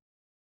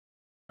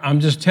I'm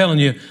just telling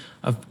you,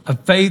 a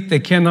faith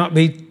that cannot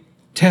be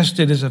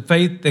tested is a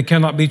faith that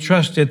cannot be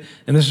trusted.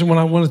 And this is what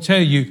I want to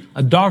tell you.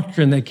 A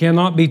doctrine that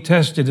cannot be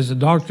tested is a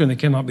doctrine that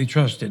cannot be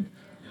trusted.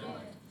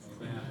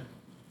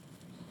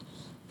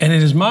 And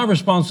it is my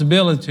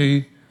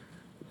responsibility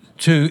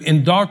to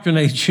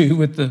indoctrinate you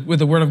with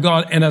the Word of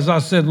God. And as I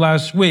said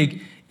last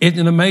week, isn't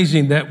it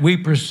amazing that we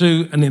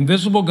pursue an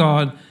invisible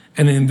God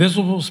and an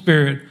invisible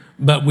Spirit,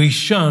 but we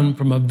shun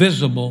from a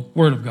visible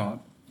Word of God?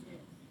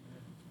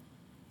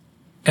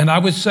 And I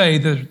would say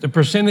that the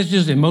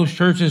percentages in most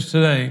churches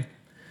today,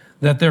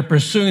 that they're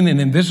pursuing an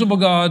invisible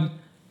God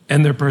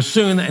and they're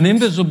pursuing an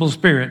invisible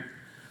Spirit,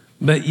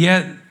 but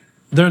yet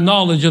their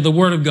knowledge of the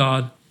Word of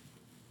God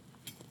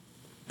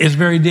is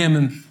very dim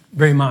and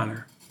very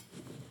minor.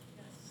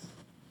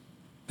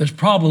 There's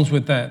problems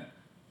with that.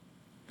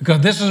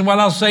 Because this is what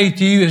I'll say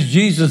to you as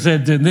Jesus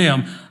said to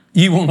them,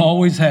 you won't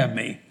always have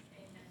me.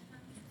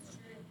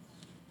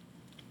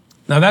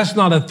 Now that's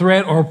not a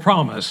threat or a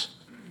promise.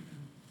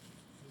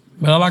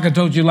 But like I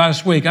told you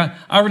last week,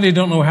 I really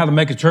don't know how to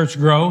make a church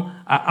grow.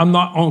 I'm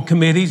not on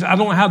committees. I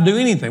don't know how to do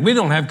anything. We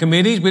don't have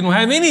committees. We don't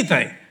have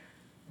anything.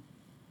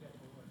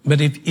 But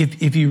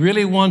if you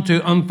really want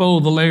to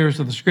unfold the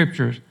layers of the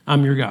Scriptures,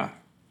 I'm your guy.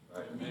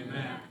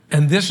 Amen.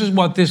 And this is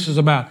what this is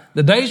about.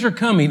 The days are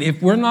coming,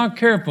 if we're not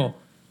careful,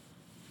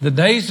 the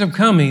days are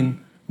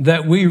coming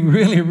that we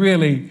really,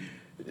 really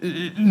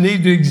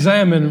need to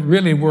examine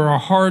really where our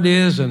heart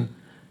is and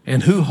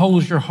who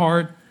holds your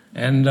heart.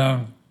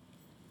 And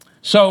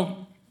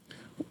so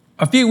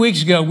a few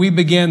weeks ago, we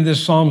began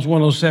this Psalms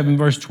 107,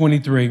 verse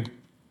 23.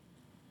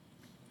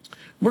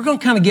 We're going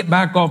to kind of get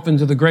back off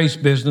into the grace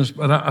business,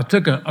 but I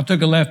took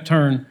a left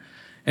turn.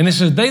 And it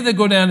says, they that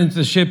go down into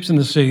the ships in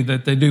the sea,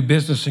 that they do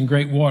business in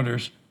great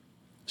waters.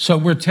 So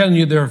we're telling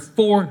you there are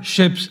 4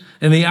 ships,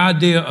 and the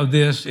idea of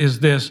this is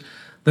this,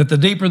 that the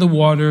deeper the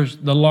waters,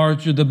 the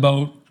larger the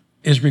boat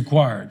is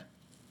required.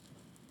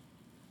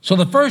 So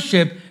the first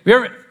ship,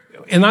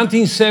 in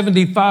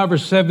 1975 or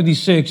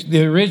 76,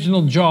 the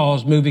original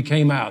Jaws movie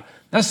came out.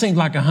 That seems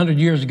like 100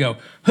 years ago.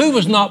 Who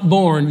was not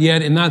born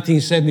yet in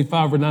 1975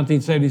 or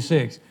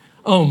 1976?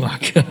 Oh my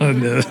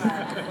goodness.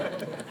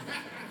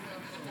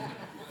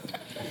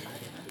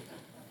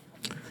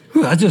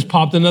 Whew, I just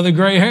popped another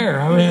gray hair.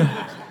 I mean,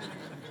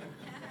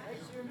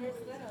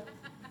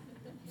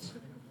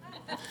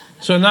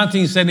 so in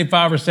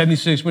 1975 or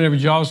 76, whenever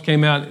Jaws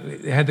came out,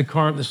 it had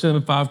the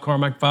Cinema 5,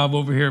 Carmack 5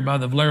 over here by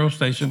the Valero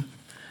station.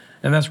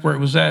 And that's where it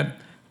was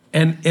at.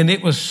 And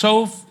it was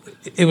so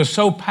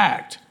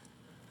packed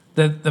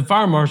that the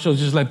fire marshal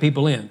just let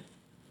people in.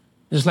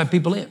 Just let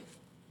people in.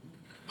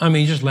 I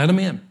mean, just let them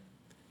in.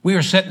 We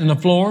were sitting in the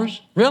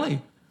floors,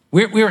 really.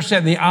 We were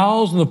sitting in the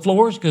aisles and the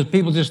floors because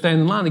people just stand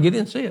in line to get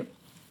in and see it.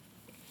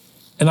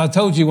 And I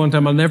told you one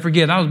time, I'll never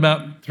forget, I was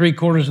about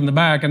 3/4 in the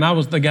back, and I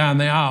was the guy in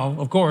the aisle,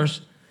 of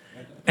course.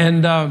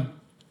 And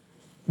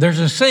there's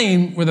a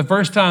scene where the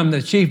first time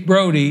that Chief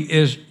Brody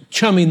is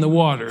chumming the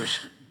waters.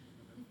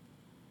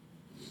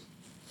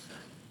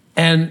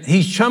 And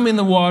he's chumming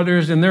the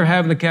waters, and they're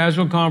having a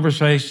casual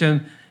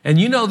conversation. And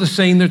you know the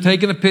scene. They're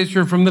taking a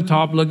picture from the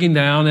top, looking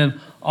down, and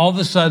all of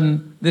a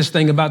sudden, this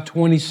thing about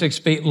 26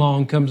 feet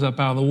long comes up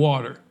out of the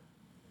water.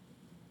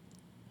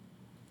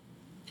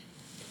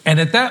 And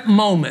at that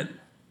moment,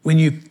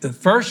 the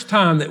first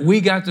time that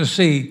we got to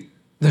see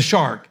the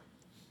shark,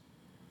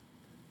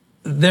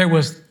 there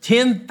was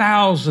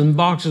 10,000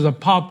 boxes of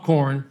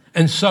popcorn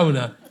and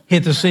soda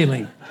hit the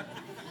ceiling.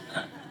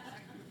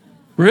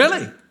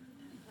 Really?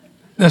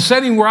 The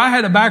setting where I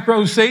had a back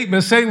row seat, but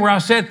the setting where I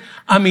sat,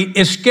 I mean,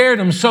 it scared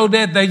them so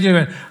dead they just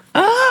went,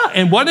 ah,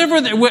 and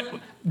whatever.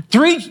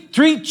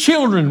 Three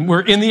children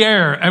were in the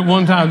air at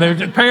one time. Their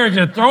parents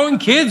are throwing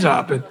kids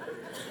up.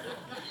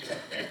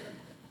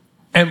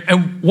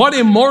 And what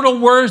immortal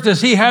words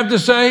does he have to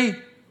say?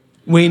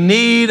 We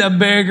need a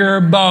bigger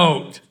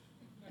boat.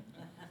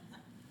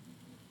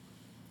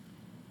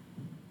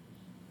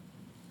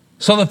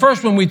 So the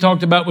first one we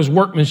talked about was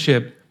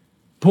workmanship,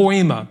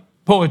 poema,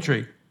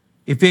 poetry.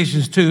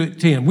 Ephesians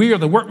 2:10. We are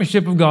the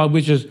workmanship of God,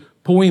 which is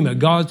poema,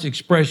 God's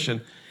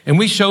expression. And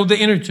we showed the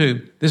inner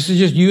tube. This is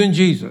just you and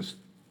Jesus.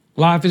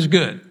 Life is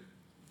good.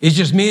 It's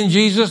just me and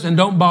Jesus, and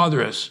don't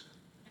bother us.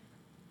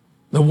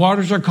 The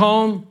waters are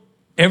calm.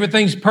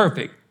 Everything's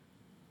perfect.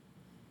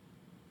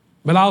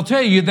 But I'll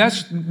tell you,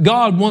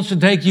 God wants to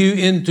take you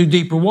into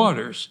deeper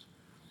waters.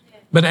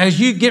 But as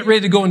you get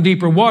ready to go in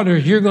deeper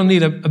waters, you're going to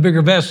need a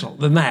bigger vessel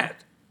than that.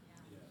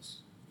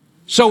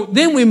 So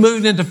then we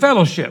moved into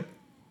fellowship.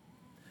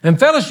 And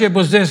fellowship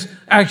was this,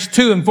 Acts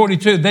 2 and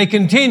 42. They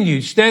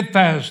continued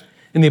steadfast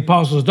in the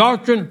apostles'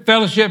 doctrine,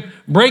 fellowship,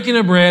 breaking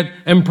of bread,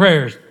 and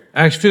prayers.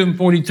 Acts 2 and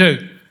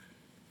 42.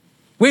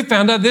 We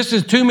found out this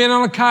is 2 men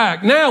on a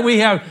kayak. Now we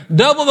have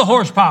double the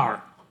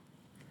horsepower.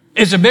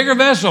 It's a bigger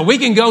vessel. We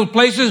can go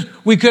places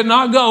we could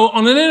not go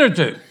on an inner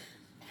tube.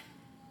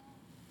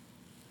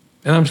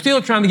 And I'm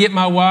still trying to get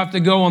my wife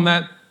to go on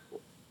that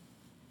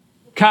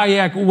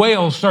kayak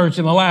whale search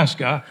in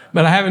Alaska,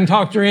 but I haven't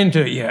talked her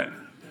into it yet.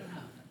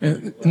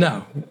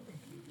 No.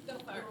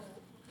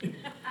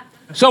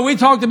 So we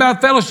talked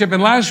about fellowship,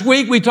 and last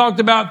week we talked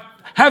about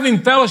having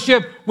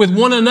fellowship with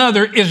one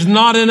another is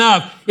not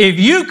enough. If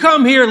you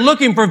come here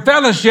looking for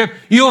fellowship,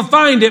 you'll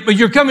find it, but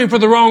you're coming for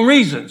the wrong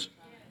reasons.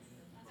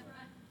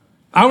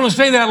 I want to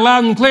say that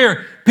loud and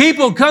clear.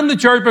 People come to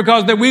church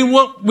because we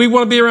want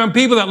to be around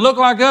people that look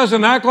like us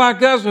and act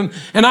like us,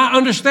 and I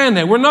understand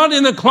that. We're not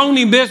in the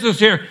cloning business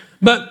here,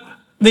 but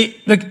the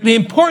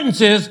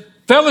importance is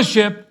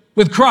fellowship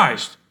with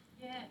Christ.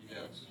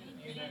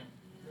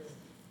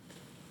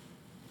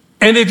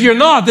 And if you're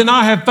not, then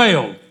I have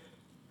failed.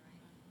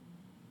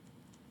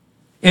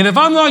 And if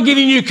I'm not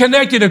getting you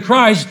connected to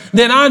Christ,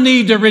 then I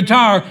need to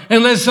retire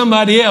and let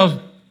somebody else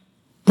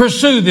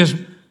pursue this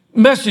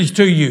message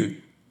to you.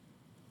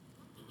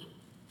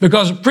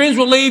 Because friends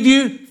will leave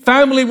you,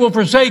 family will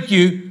forsake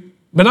you,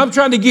 but I'm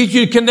trying to get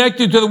you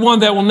connected to the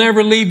one that will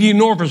never leave you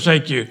nor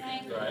forsake you.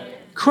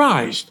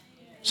 Christ.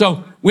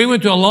 So we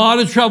went to a lot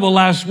of trouble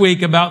last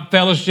week about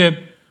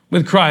fellowship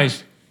with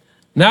Christ.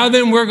 Now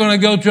then we're going to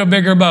go to a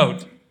bigger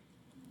boat.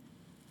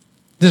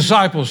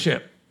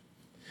 Discipleship.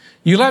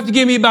 You'll have to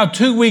give me about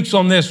 2 weeks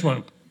on this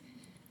one.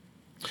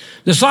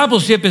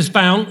 Discipleship is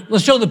found.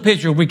 Let's show the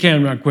picture if we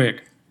can right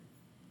quick.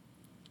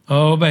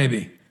 Oh,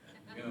 baby.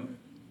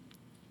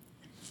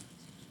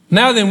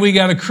 Now then, we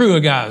got a crew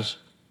of guys.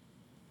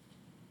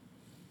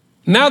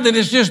 Now that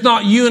it's just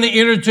not you in the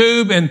inner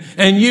tube and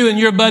you and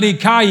your buddy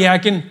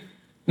kayaking,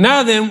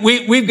 now then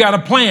we've got a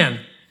plan.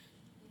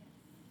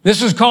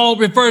 This is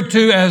referred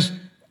to as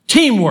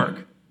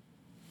teamwork.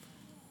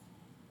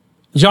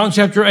 John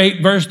chapter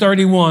 8, verse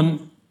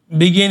 31,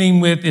 beginning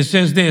with, it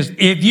says this: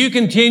 if you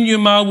continue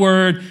my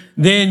word,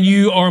 then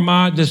you are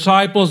my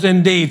disciples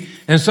indeed.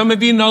 And some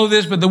of you know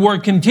this, but the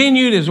word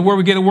continued is where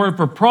we get a word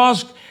for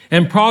pros,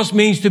 and pros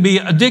means to be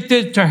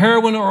addicted to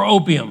heroin or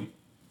opium.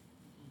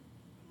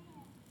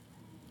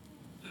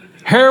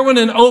 Heroin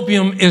and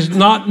opium is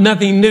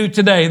nothing new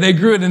today. They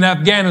grew it in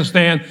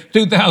Afghanistan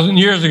 2,000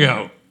 years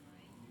ago.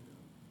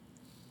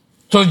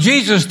 So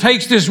Jesus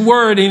takes this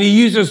word and he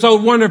uses it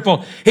so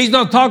wonderful. He's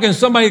not talking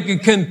somebody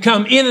can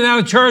come in and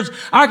out of church.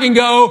 I can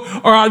go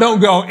or I don't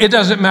go. It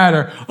doesn't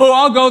matter. Oh,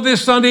 I'll go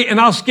this Sunday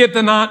and I'll skip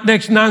the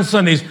next 9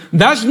 Sundays.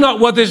 That's not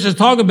what this is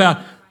talking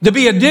about. To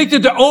be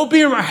addicted to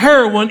opium or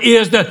heroin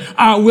is that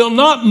I will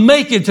not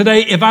make it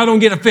today if I don't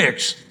get a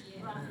fix.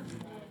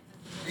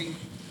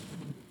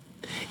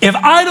 If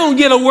I don't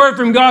get a word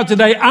from God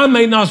today, I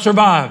may not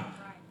survive.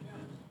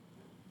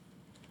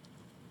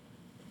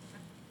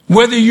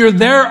 Whether you're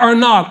there or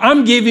not,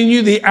 I'm giving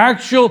you the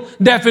actual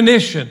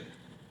definition.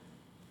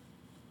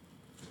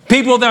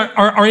 People that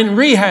are in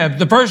rehab,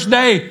 the first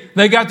day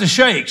they got the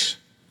shakes.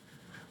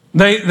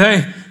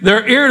 They're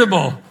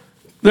irritable.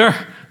 They're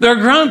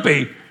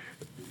grumpy.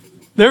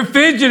 They're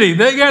fidgety.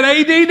 They got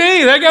ADD.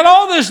 They got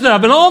all this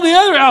stuff and all the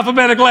other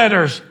alphabetic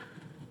letters.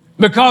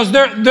 Because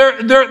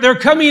they're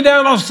coming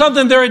down off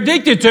something they're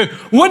addicted to.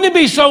 Wouldn't it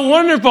be so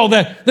wonderful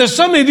that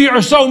some of you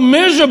are so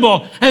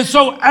miserable and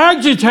so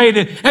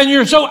agitated and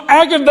you're so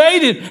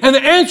aggravated? And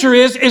the answer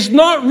is, it's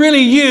not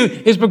really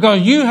you. It's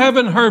because you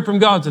haven't heard from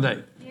God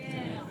today.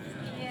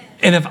 Yeah.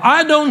 And if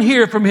I don't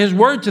hear from His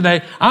Word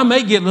today, I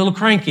may get a little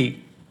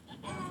cranky.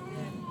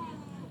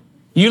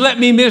 You let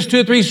me miss 2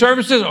 or 3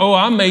 services,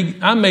 I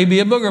may be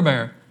a booger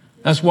bear.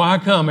 That's why I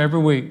come every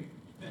week.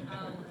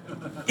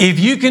 If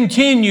you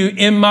continue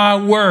in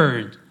my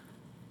word,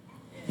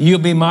 you'll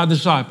be my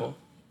disciple.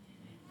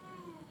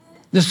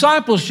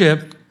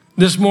 Discipleship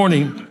this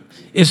morning,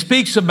 it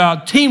speaks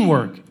about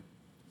teamwork,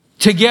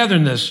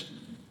 togetherness,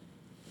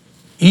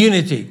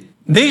 unity.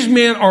 These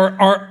men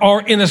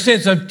are in a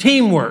sense of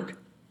teamwork.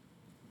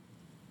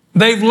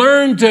 They've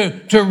learned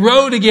to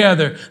row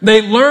together.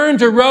 They learned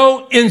to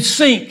row in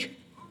sync.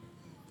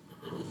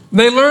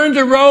 They learn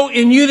to row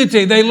in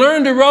unity. They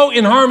learn to row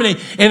in harmony.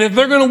 And if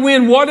they're going to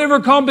win whatever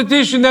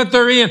competition that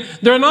they're in,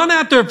 they're not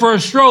out there for a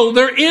stroll.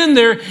 They're in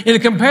there in a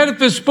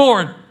competitive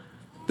sport.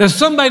 There's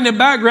somebody in the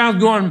background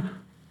going,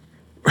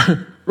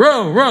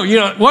 row,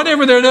 row,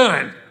 whatever they're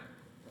doing.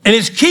 And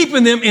it's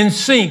keeping them in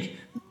sync.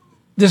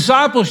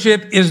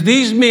 Discipleship is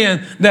these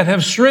men that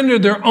have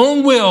surrendered their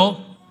own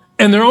will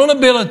and their own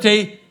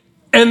ability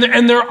and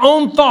their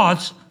own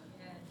thoughts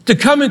to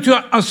come into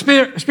a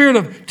spirit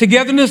of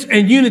togetherness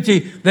and unity,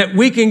 that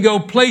we can go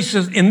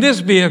places in this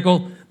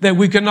vehicle that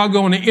we could not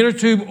go in an inner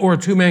tube or a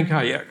 2-man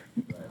kayak.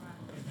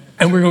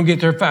 And we're going to get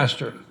there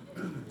faster.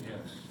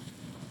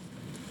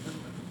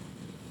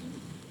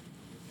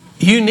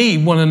 You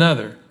need one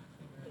another.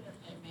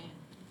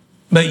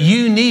 But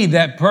you need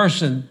that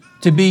person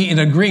to be in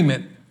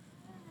agreement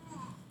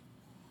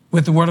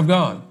with the Word of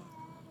God.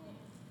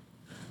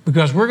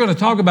 Because we're going to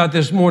talk about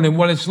this morning,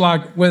 what it's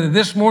like, whether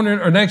this morning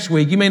or next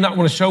week. You may not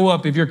want to show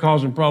up if you're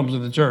causing problems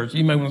in the church.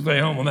 You may want to stay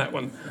home on that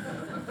one.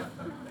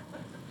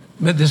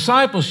 But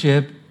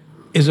discipleship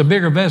is a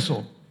bigger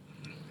vessel.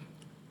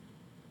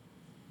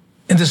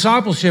 And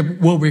discipleship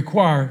will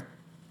require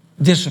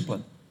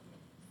discipline.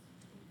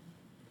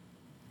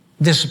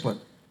 Discipline.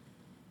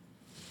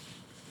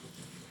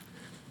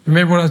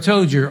 Remember what I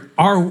told you,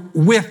 our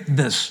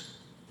witness,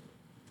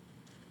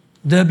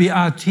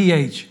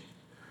 W-I-T-H,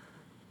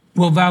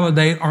 will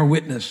validate our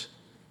witness.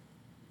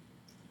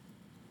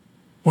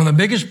 One of the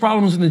biggest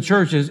problems in the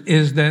churches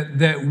is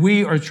that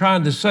we are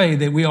trying to say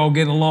that we all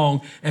get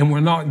along and we're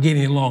not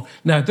getting along.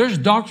 Now, if there's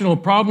doctrinal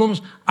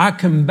problems, I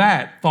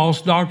combat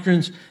false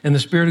doctrines and the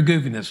spirit of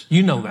goofiness.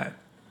 You know that.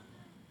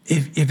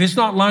 If it's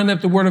not lined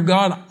up to the Word of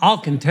God, I'll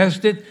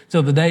contest it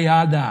till the day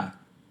I die.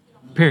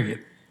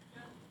 Period.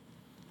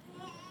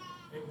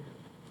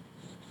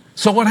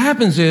 So what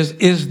happens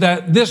is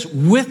that this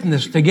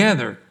witness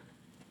together,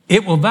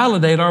 it will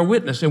validate our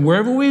witness. And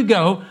wherever we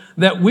go,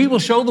 that we will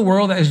show the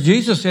world, as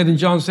Jesus said in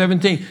John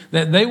 17,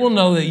 that they will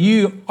know that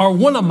you are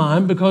one of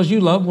mine because you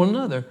love one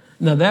another.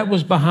 Now, that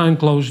was behind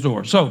closed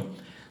doors. So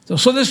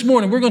this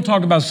morning, we're going to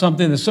talk about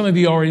something that some of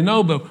you already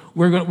know, but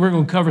we're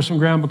going to cover some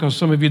ground because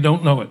some of you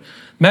don't know it.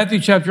 Matthew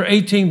chapter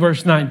 18,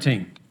 verse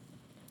 19.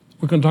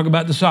 We're going to talk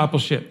about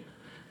discipleship.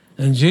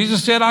 And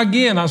Jesus said,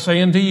 again, I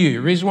say unto you.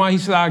 The reason why he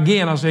said,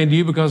 again, I say unto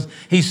you, because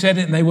he said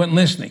it and they weren't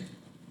listening.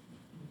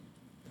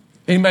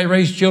 Anybody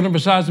raise children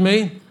besides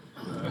me?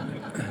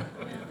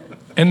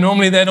 And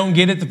normally they don't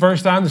get it the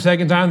first time, the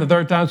second time, the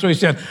third time. So he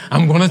said,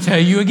 I'm going to tell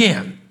you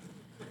again.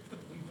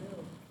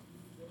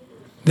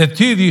 That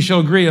two of you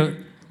shall agree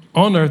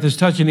on earth as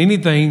touching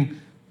anything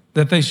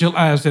that they shall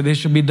ask, that it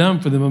shall be done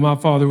for them of my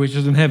Father which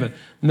is in heaven.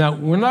 Now,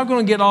 we're not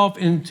going to get off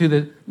into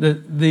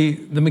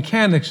the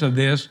mechanics of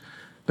this,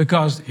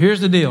 because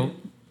here's the deal,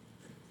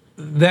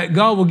 that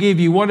God will give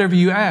you whatever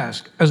you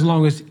ask as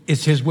long as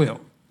it's his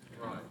will.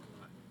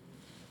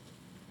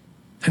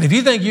 And if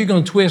you think you're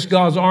going to twist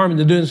God's arm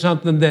into doing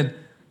something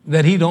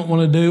that he don't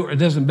want to do or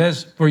doesn't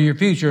best for your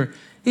future,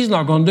 he's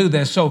not going to do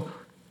that. So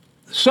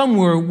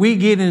somewhere we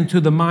get into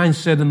the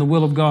mindset and the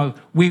will of God.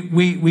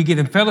 We get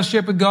in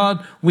fellowship with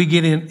God. We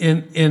get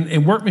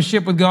in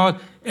workmanship with God.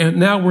 And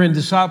now we're in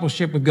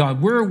discipleship with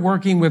God. We're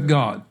working with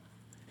God.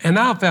 And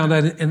I found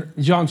that in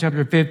John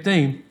chapter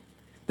 15,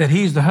 that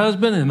he's the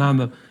husband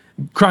and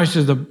Christ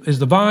is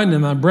the vine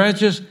and I'm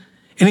branches.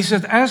 And he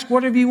says, ask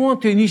whatever you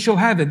want to and you shall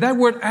have it. That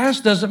word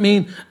ask doesn't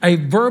mean a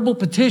verbal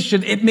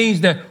petition. It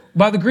means that,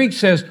 by the Greek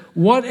says,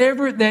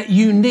 whatever that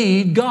you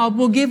need, God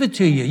will give it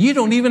to you. You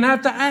don't even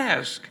have to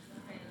ask.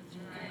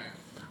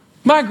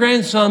 My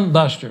grandson,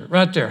 Buster,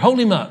 right there, hold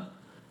him up.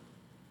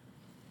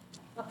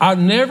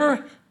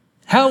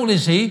 How old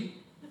is he?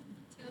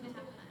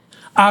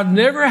 I've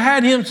never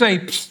had him say,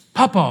 Psst,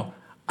 Papa,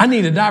 I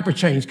need a diaper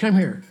change. Come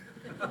here.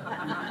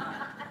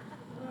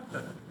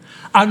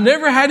 I've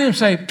never had him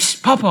say,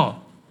 Psst, Papa,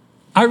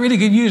 I really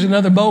could use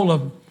another bowl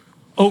of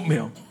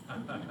oatmeal.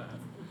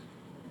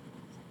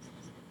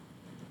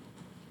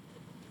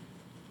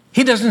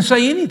 He doesn't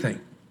say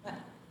anything.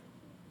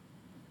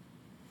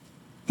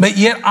 But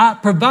yet I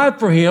provide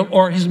for him,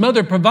 or his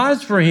mother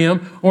provides for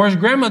him, or his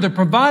grandmother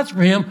provides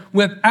for him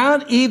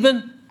without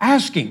even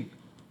asking.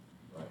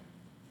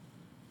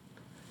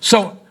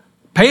 So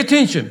pay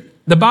attention.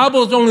 The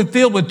Bible is only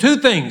filled with two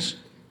things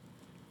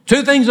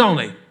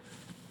only: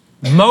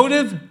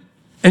 motive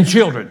and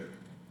children.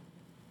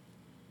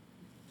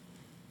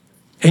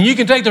 And you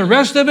can take the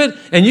rest of it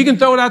and you can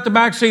throw it out the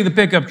back seat of the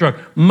pickup truck.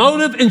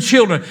 Motive and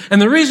children.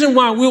 And the reason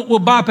why we'll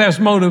bypass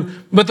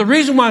motive, but the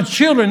reason why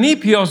children,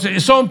 nepios,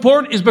 is so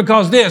important is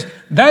because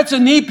that's a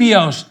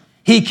nepios.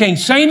 He can't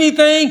say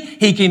anything.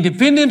 He can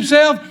defend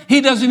himself.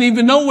 He doesn't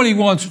even know what he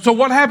wants. So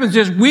what happens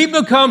is we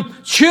become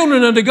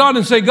children unto God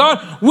and say,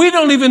 God, we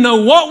don't even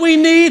know what we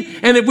need.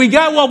 And if we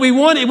got what we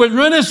want, it would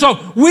ruin us.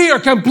 So we are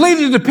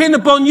completely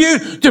dependent upon you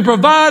to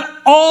provide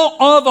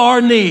all of our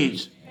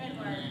needs.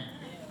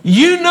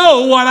 You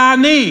know what I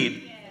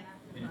need.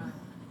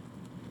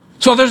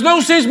 So there's no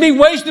sense me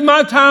wasting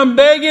my time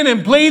begging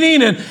and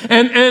pleading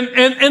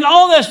and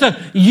all that stuff.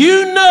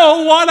 You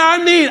know what I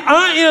need.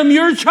 I am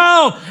your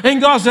child. And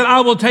God said,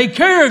 I will take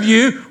care of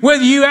you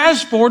whether you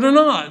ask for it or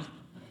not.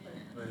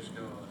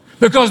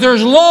 Because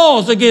there's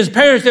laws against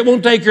parents that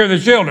won't take care of their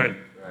children.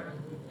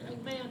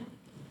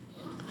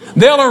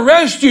 They'll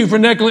arrest you for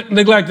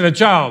neglecting a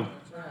child.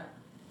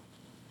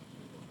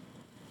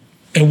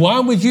 And why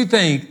would you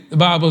think, the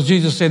Bible,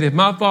 Jesus said, if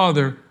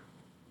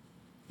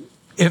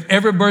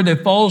every bird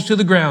that falls to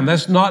the ground,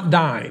 that's not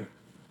dying.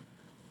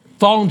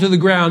 Falling to the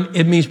ground,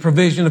 it means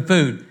provision of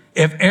food.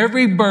 If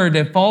every bird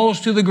that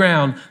falls to the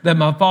ground, that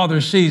my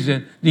Father sees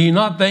it, do you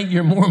not think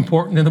you're more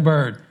important than the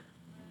bird?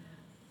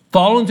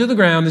 Falling to the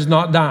ground is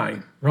not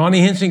dying.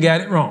 Ronnie Henson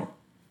got it wrong.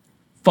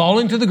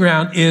 Falling to the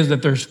ground is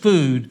that there's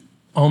food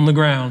on the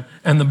ground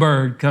and the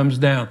bird comes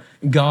down.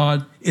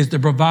 God is the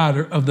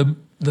provider of the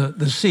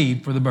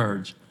seed for the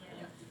birds.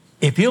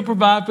 If he'll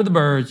provide for the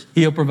birds,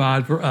 he'll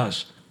provide for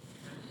us.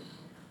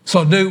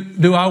 So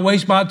do I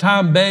waste my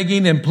time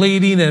begging and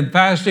pleading and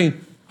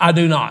fasting? I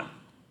do not.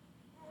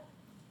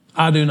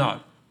 I do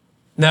not.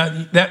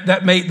 Now,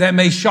 that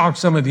may shock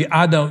some of you.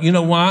 I don't. You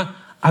know why?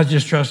 I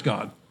just trust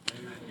God.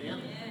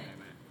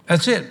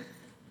 That's it.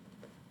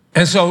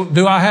 And so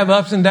do I have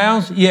ups and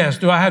downs? Yes.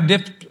 Do I have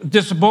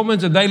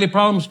disappointments and daily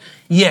problems?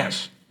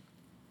 Yes.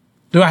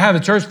 Do I have a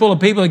church full of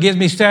people that gives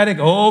me static?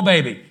 Oh,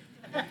 baby.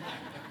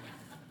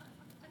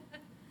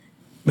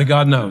 But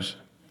God knows.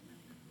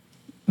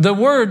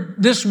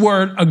 This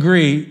word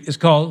agree is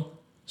called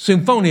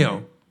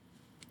symphonio.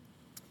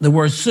 The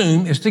word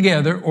sum is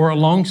together or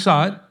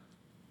alongside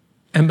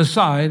and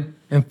beside,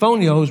 and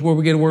phonio is where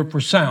we get a word for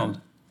sound.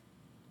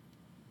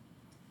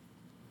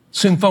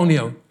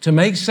 Symphonio, to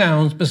make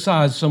sounds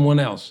besides someone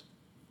else.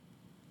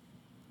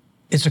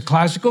 It's a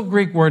classical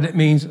Greek word that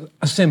means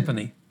a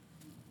symphony.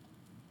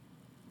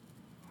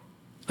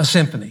 A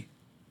symphony.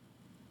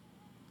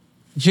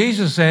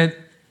 Jesus said,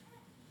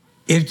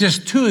 if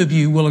just two of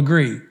you will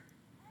agree,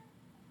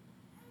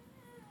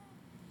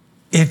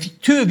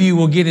 if two of you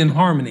will get in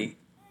harmony,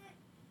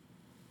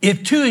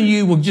 if two of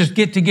you will just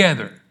get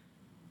together,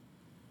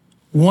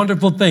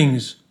 wonderful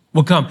things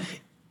will come.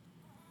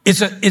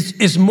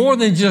 It's more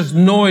than just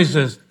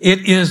noises.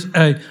 It is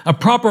a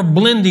proper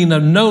blending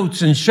of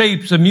notes and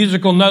shapes of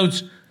musical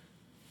notes.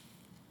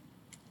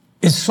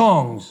 It's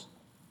songs.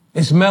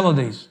 It's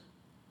melodies.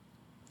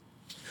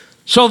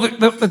 So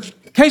the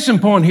case in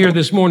point here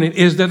this morning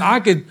is that I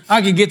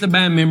could get the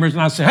band members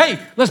and I say, hey,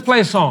 let's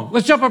play a song.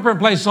 Let's jump up here and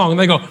play a song. And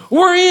they go,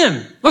 we're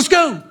in. Let's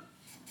go.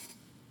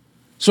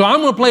 So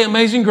I'm going to play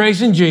Amazing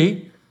Grace in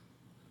G.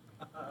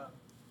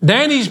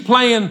 Danny's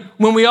playing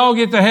When We All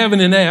Get to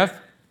Heaven in F.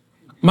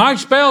 Mike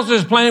Spells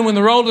is playing When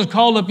the Roll is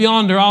Called Up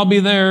Yonder, I'll Be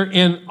There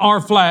in R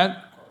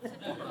flat.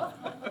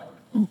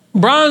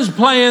 Brian's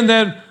playing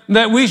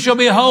that We Shall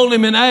Behold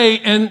Him in A,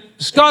 and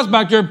Scott's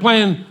back there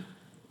playing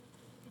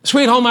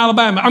Sweet Home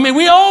Alabama. I mean,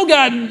 we all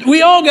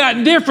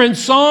got different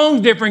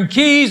songs, different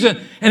keys, and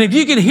if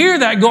you could hear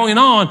that going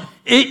on,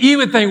 you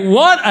would think,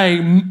 what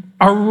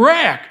a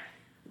wreck.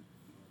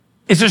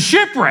 It's a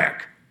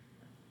shipwreck.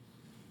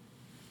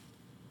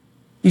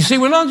 You see,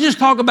 we're not just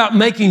talking about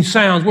making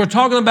sounds. We're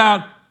talking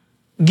about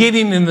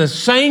getting in the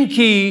same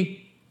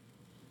key,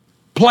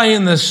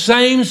 playing the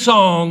same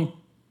song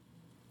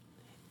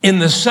in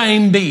the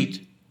same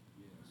beat.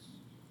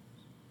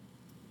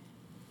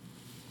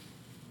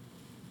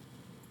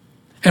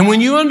 And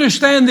when you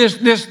understand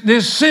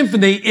this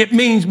symphony, it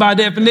means by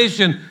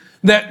definition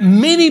that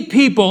many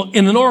people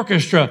in an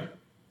orchestra,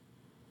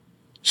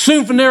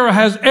 Sinfonera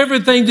has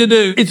everything to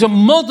do. It's a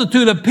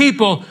multitude of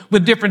people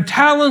with different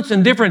talents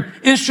and different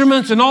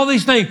instruments and all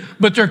these things,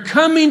 but they're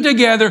coming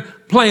together,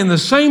 playing the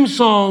same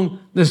song,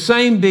 the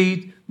same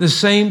beat, the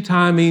same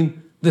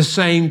timing, the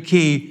same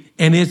key,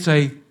 and it's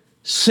a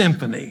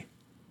symphony.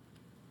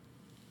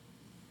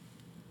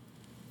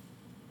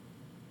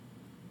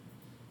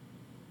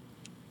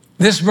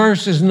 This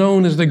verse is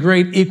known as the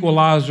great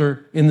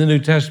equalizer in the New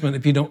Testament,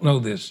 if you don't know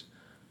this.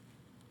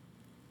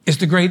 It's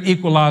the great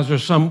equalizer,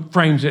 some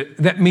frames it.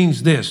 That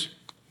means this.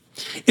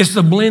 It's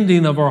the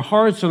blending of our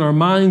hearts and our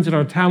minds and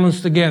our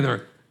talents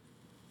together.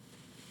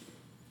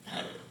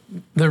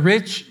 The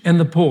rich and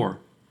the poor.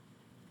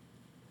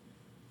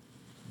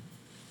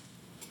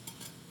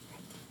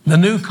 The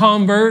new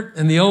convert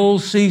and the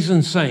old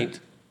seasoned saint.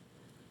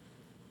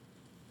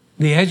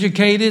 The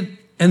educated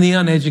and the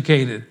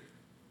uneducated.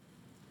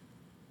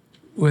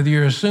 Whether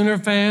you're a Sooner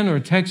fan or a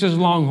Texas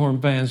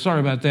Longhorn fan, sorry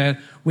about that,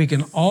 we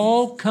can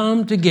all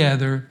come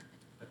together.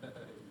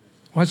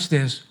 Watch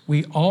this.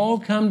 We all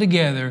come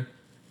together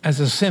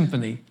as a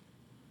symphony,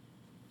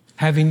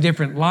 having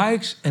different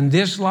likes and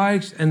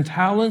dislikes and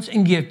talents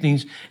and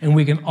giftings, and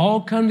we can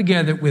all come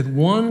together with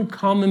one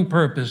common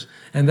purpose,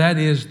 and that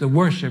is to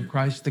worship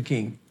Christ the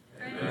King.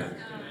 Amen.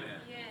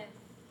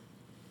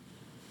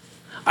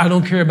 I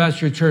don't care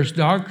about your church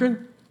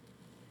doctrine.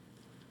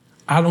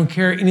 I don't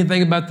care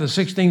anything about the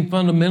 16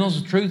 fundamentals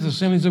of truth, the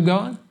assemblies of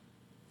God.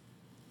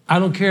 I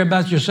don't care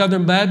about your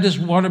Southern Baptist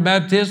water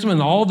baptism and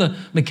all the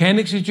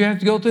mechanics that you have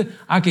to go through.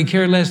 I could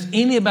care less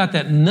any about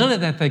that. None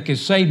of that could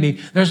save me.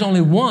 There's only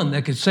one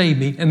that could save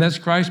me, and that's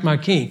Christ my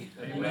King.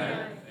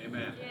 Amen.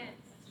 Amen.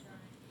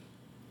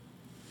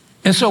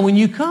 And so when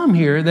you come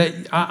here, that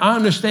I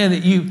understand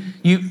that you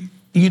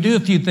do a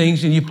few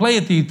things and you play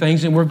a few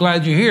things, and we're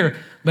glad you're here.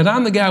 But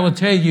I'm the guy who will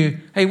tell you,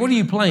 hey, what are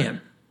you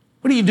playing?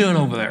 What are you doing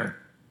over there?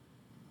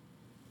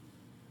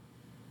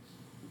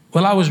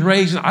 Well, I was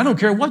raised, I don't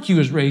care what you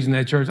was raised in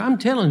that church. I'm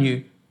telling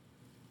you,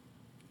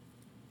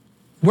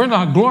 we're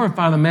not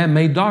glorifying a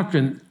man-made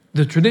doctrine,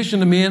 the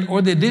tradition of men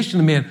or the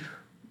addition of men.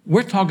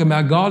 We're talking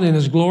about God in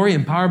his glory,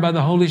 empowered by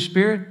the Holy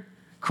Spirit,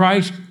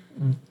 Christ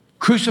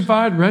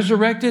crucified,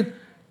 resurrected,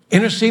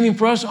 interceding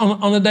for us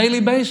on a daily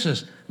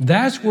basis.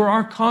 That's where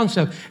our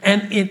concept,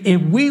 and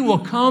if we will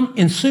come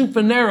in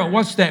Sinfonera,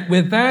 what's that?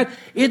 With that,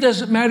 it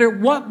doesn't matter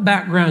what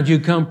background you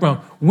come from.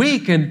 We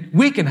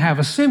can have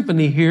a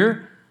symphony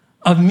here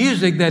of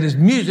music that is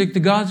music to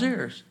God's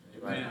ears.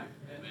 Amen.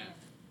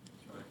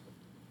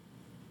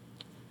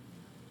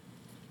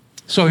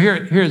 So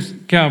here's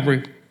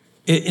Calvary.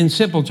 In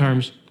simple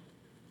terms,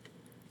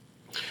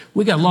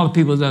 we got a lot of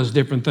people that does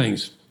different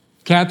things.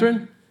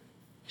 Catherine,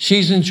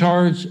 she's in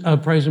charge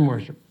of praise and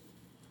worship.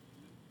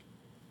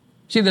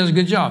 She does a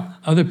good job.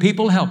 Other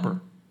people help her.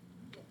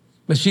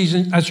 But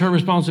that's her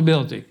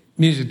responsibility,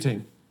 music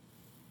team.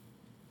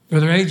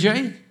 Brother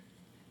AJ,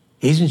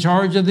 he's in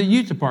charge of the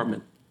youth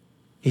department.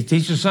 He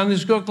teaches Sunday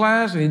school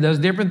class, and he does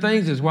different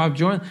things. His wife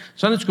joined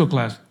Sunday school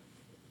class.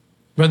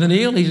 Brother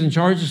Neil, he's in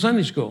charge of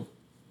Sunday school.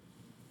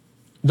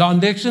 Don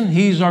Dixon,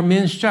 he's our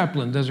men's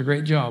chaplain, does a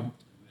great job.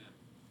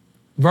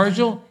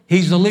 Virgil,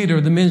 he's the leader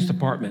of the men's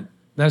department.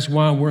 That's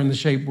why we're in the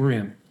shape we're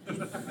in.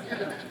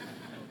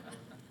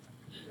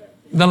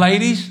 The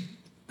ladies,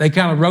 they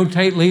kind of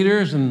rotate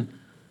leaders, and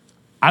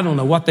I don't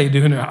know what they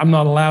do in there. I'm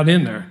not allowed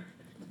in there.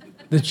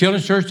 The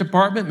children's church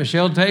department,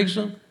 Michelle takes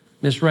them.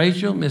 Miss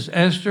Rachel, Miss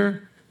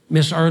Esther,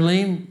 Miss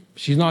Arlene,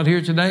 she's not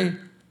here today.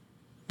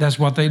 That's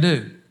what they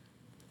do.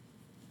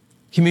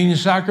 Communion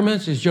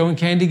sacraments is Joe and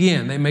Candy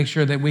again. They make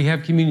sure that we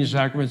have communion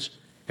sacraments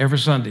every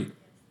Sunday.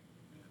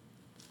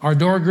 Our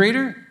door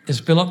greeter is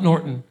Philip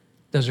Norton,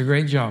 does a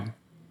great job.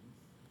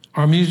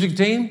 Our music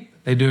team,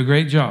 they do a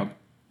great job.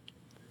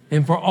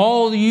 And for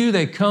all of you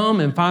that come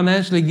and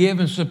financially give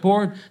and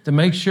support to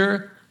make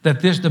sure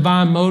that this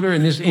divine motor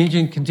and this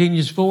engine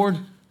continues forward,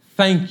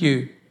 thank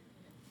you.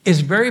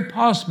 It's very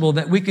possible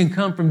that we can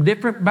come from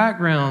different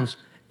backgrounds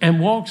and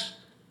walks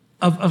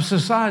of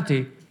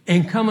society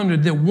and come under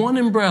the one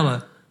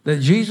umbrella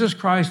that Jesus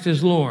Christ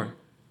is Lord.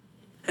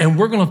 And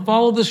we're going to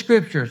follow the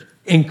scriptures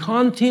in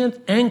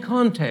content and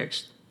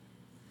context.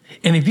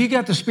 And if you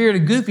got the spirit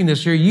of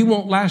goofiness here, you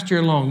won't last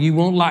here long. You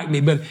won't like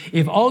me. But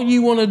if all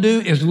you want to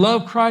do is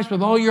love Christ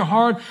with all your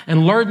heart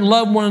and learn to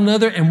love one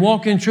another and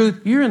walk in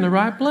truth, you're in the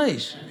right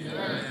place.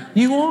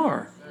 You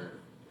are.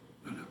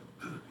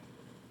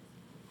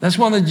 That's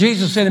why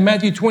Jesus said in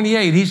Matthew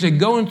 28, he said,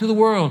 go into the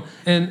world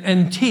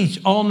and teach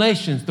all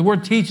nations. The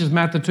word teach is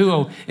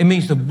mathatuo. It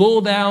means to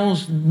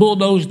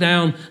bulldoze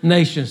down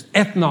nations,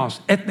 ethnos,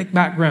 ethnic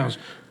backgrounds.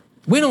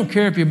 We don't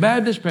care if you're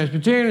Baptist,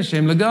 Presbyterian,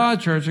 Assembly of God,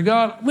 Church of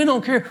God. We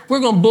don't care. We're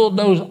going to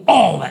bulldoze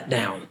all that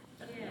down.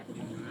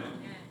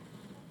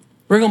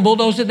 We're going to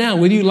bulldoze it down,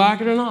 whether you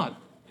like it or not.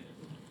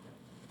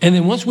 And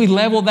then once we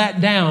level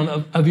that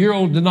down of your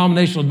old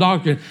denominational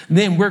doctrine,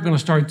 then we're going to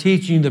start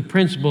teaching you the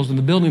principles and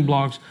the building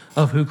blocks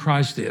of who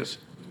Christ is.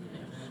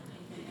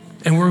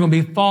 And we're going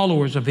to be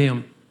followers of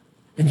him.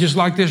 And just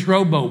like this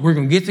rowboat, we're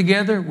going to get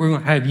together. We're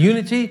going to have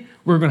unity.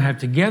 We're going to have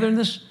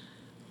togetherness.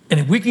 And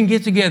if we can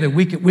get together,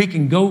 we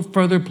can go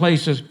further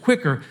places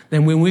quicker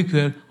than when we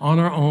could on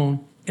our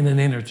own in an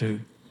inner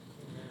two.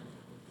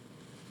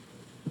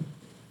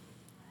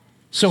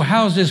 So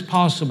how is this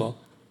possible?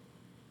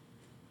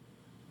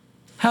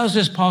 How is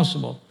this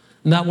possible?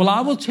 Now, well,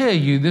 I will tell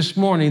you this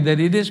morning that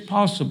it is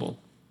possible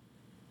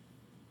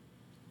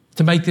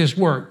to make this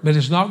work, but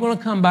it's not going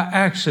to come by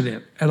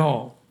accident at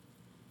all.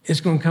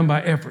 It's going to come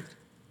by effort.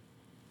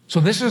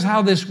 So this is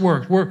how this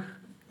works.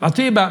 I'll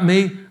tell you about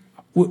me.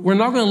 We're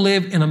not going to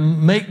live in a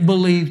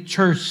make-believe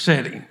church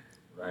setting.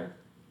 Right.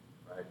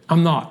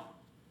 I'm not.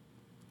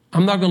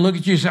 I'm not going to look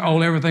at you and say, oh,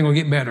 everything will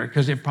get better,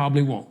 because it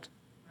probably won't.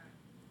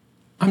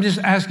 I'm just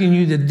asking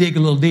you to dig a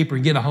little deeper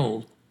and get a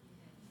hold.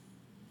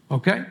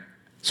 Okay?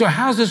 So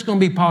how's this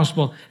going to be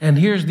possible? And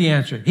here's the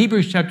answer.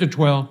 Hebrews chapter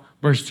 12,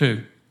 verse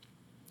 2.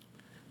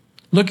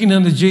 Looking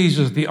unto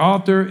Jesus, the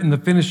author and the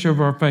finisher of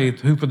our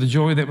faith, who for the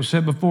joy that was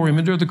set before him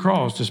endured the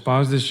cross,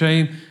 despised the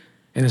shame,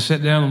 and is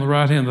set down on the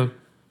right hand of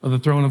the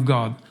throne of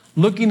God.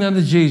 Looking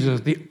unto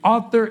Jesus, the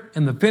author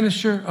and the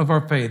finisher of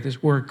our faith,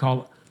 this word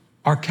called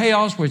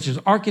archeos, which is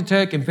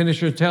architect, and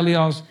finisher,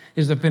 teleos,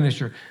 is the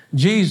finisher.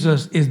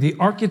 Jesus is the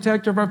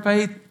architect of our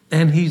faith,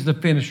 and he's the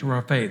finisher of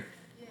our faith.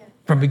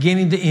 From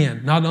beginning to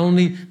end. Not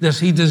only does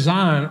he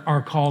design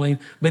our calling,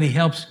 but he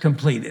helps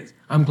complete it.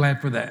 I'm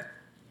glad for that.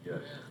 Yes.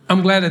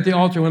 I'm glad at the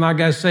altar when I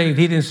got saved,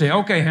 he didn't say,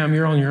 okay, Ham,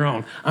 you're on your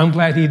own. I'm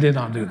glad he did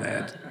not do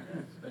that.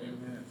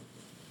 Amen.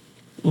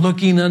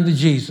 Looking unto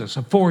Jesus.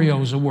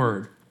 Aphoreo is a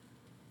word.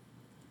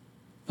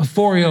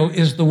 Aphoreo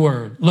is the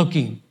word.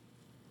 Looking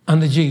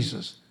unto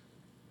Jesus.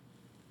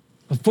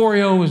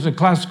 Aphoreo is a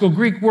classical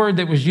Greek word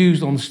that was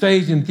used on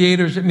stage in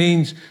theaters. It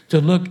means to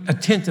look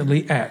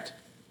attentively at.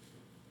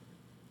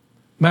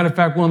 Matter of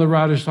fact, one of the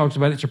writers talks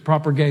about it's a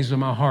proper gaze of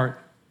my heart.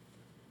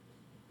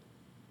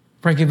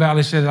 Frankie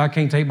Valli said, I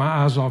can't take my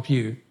eyes off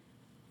you.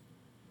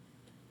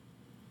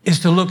 It's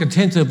to look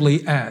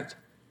attentively at,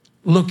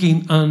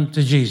 looking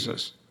unto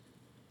Jesus.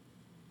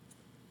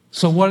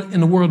 So what in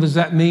the world does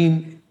that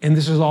mean? And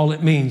this is all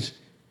it means.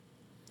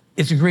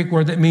 It's a Greek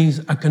word that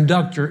means a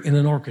conductor in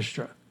an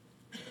orchestra.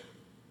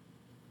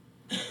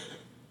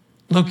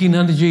 Looking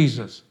unto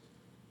Jesus.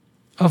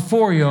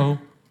 Aphoreo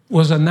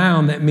was a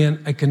noun that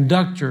meant a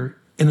conductor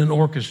in an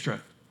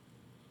orchestra.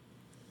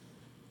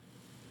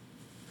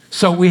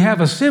 So we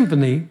have a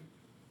symphony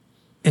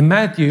in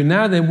Matthew.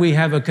 Now then we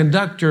have a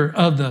conductor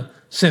of the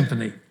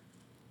symphony.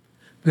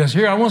 Because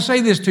here, I want to say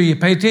this to you,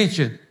 pay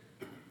attention.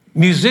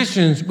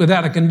 Musicians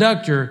without a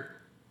conductor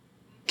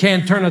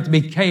can turn out to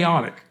be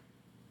chaotic.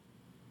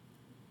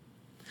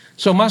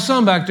 So my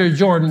son back there,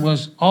 Jordan,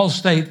 was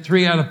all-state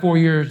 3 out of 4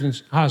 years in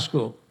high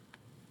school.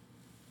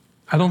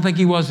 I don't think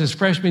he was his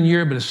freshman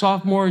year, but his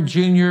sophomore,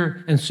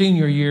 junior, and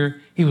senior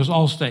year, he was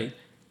all-state.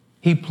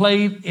 He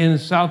played in the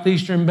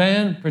Southeastern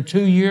Band for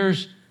 2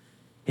 years.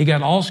 He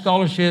got all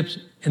scholarships,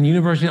 and the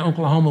University of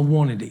Oklahoma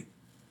wanted him.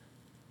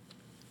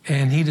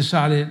 And he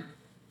decided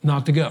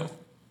not to go.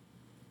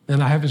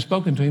 And I haven't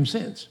spoken to him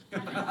since.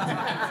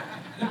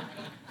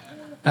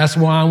 That's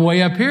why I'm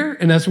way up here,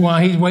 and that's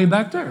why he's way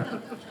back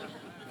there.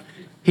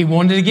 He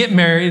wanted to get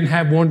married and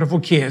have wonderful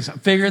kids. I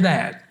figured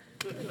that.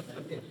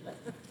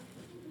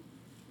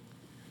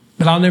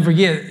 But I'll never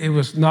forget, it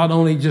was not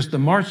only just a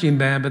marching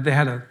band, but they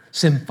had a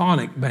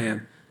symphonic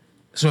band.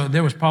 So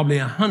there was probably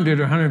 100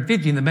 or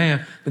 150 in the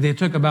band, but they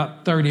took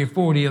about 30 or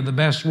 40 of the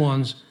best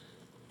ones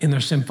in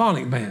their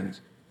symphonic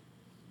bands.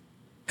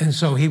 And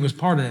so he was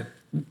part of that.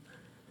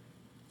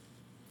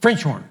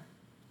 French horn.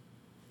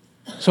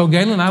 So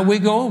Galen and I, we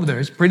go over there.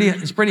 It's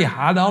pretty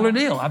high dollar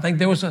deal. I think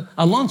there was a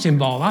lunch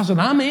involved. I said,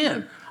 I'm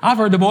in. I've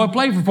heard the boy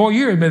play for 4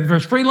 years, but if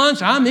there's free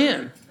lunch, I'm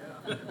in.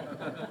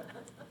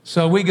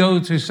 So we go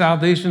to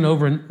Southeastern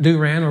over in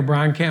Durant or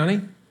Bryan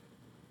County.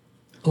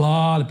 A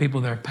lot of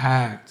people there,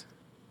 packed.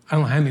 I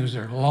don't know how many was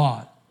there, a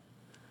lot.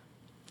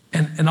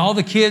 And all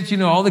the kids,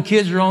 all the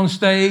kids are on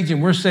stage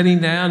and we're sitting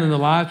down and the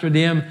lights are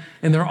dim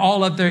and they're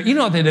all up there. You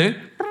know what they do?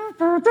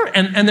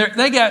 And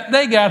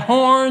they got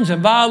horns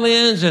and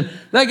violins and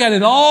they got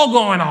it all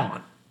going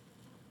on.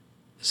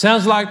 It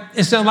sounds like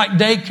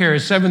daycare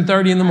at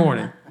 7:30 in the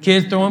morning.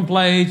 Kids throwing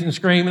plays and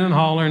screaming and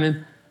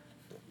hollering.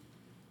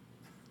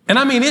 And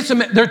I mean,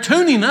 they're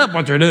tuning up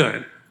what they're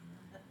doing.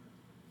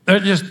 I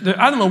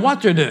don't know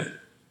what they're doing.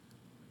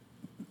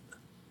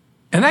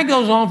 And that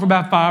goes on for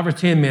about 5 or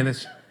 10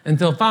 minutes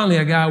until finally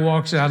a guy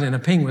walks out in a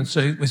penguin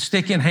suit with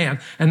stick in hand.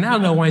 And now I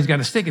know why he's got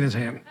a stick in his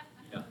hand.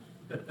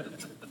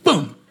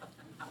 Boom.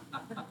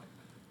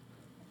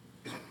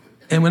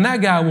 And when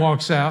that guy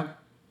walks out,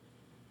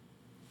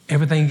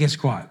 everything gets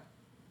quiet.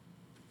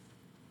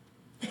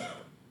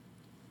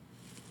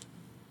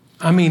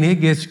 I mean,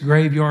 it gets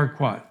graveyard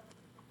quiet.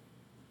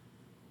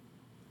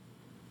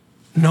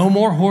 No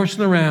more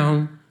horsing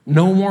around.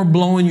 No more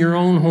blowing your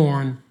own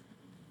horn.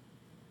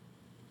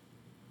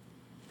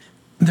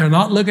 They're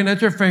not looking at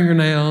their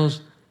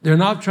fingernails. They're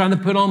not trying to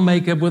put on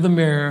makeup with a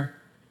mirror.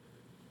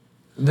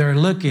 They're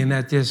looking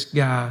at this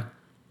guy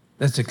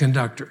that's a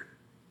conductor.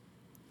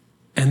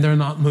 And they're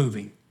not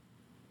moving.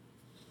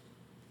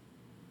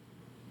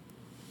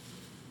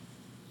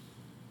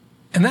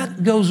 And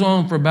that goes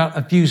on for about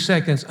a few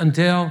seconds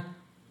until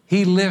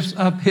he lifts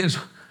up his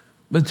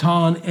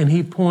baton and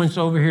he points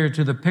over here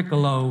to the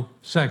piccolo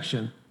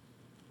section.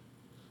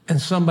 And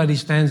somebody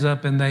stands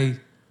up and they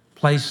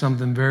play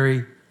something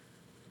very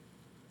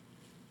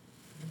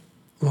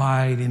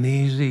light and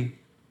easy.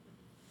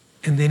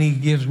 And then he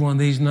gives one of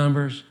these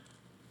numbers.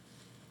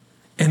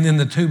 And then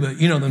the tuba,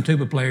 them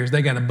tuba players,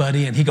 they got a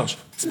buddy and he goes,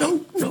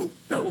 no, no,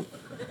 no.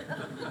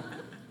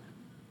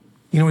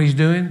 You know what he's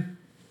doing?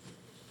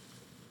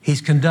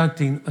 He's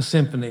conducting a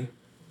symphony.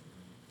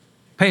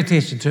 Pay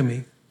attention to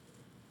me.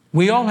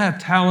 We all have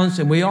talents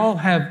and we all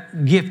have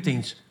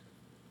giftings.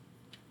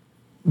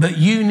 But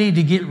you need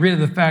to get rid of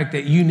the fact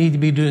that you need to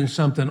be doing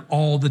something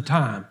all the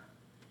time.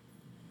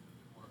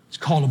 It's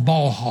called a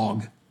ball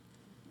hog.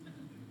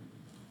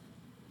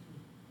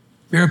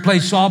 You ever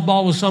played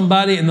softball with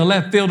somebody and the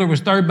left fielder was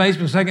third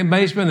baseman, second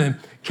baseman, and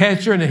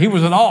catcher, and he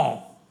was it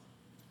all?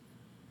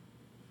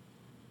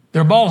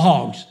 They're ball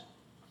hogs.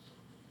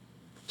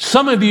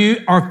 Some of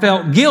you are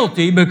felt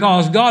guilty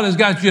because God has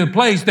got you a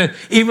place that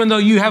even though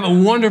you have a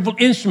wonderful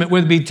instrument,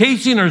 whether it be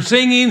teaching or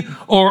singing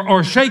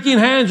or shaking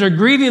hands or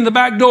greeting the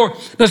back door,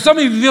 that some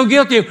of you feel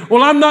guilty.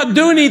 Well, I'm not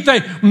doing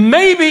anything.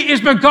 Maybe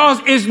it's because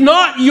it's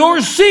not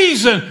your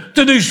season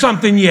to do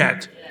something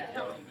yet.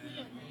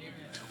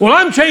 Well,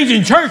 I'm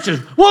changing churches.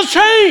 Well,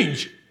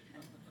 change.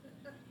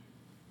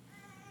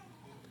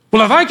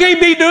 Well, if I can't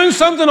be doing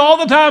something all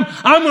the time,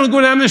 I'm going to go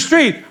down the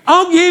street.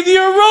 I'll give you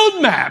a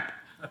roadmap.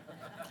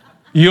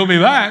 You'll be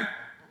back.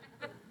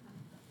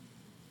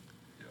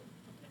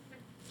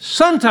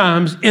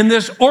 Sometimes in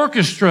this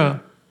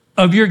orchestra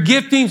of your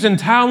giftings and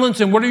talents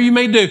and whatever you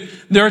may do,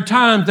 there are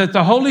times that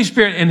the Holy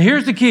Spirit, and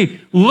here's the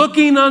key,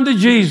 looking unto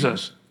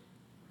Jesus.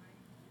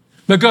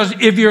 Because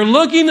if you're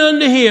looking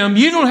unto him,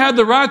 you don't have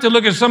the right to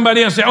look at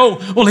somebody else and say,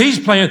 oh, well, he's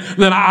playing,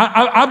 then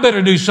I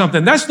better do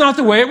something. That's not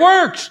the way it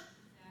works.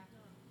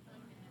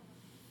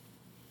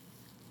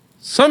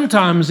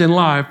 Sometimes in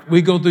life,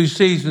 we go through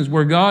seasons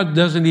where God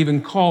doesn't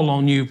even call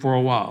on you for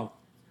a while.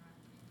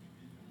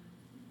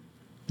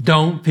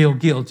 Don't feel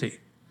guilty.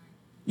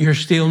 You're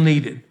still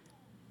needed.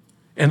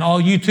 And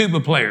all you tuba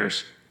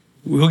players,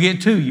 we'll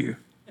get to you.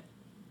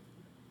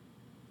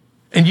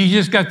 And you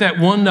just got that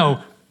one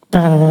note.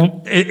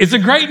 It's a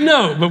great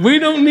note, but we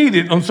don't need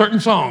it on certain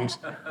songs.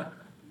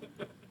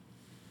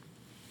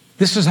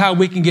 This is how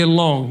we can get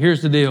along.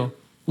 Here's the deal.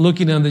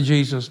 Looking unto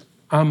Jesus,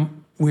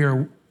 we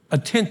are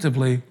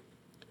attentively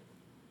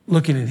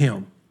looking at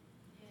him.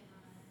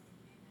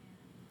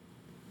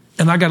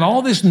 And I got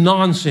all this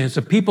nonsense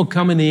of people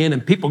coming in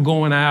and people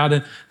going out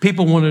and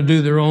people want to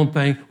do their own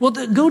thing. Well,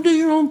 go do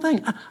your own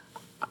thing.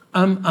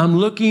 I'm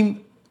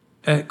looking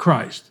at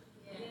Christ.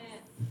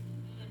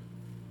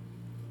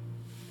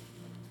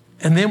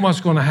 And then what's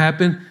going to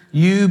happen?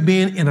 You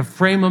being in a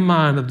frame of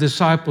mind of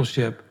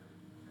discipleship.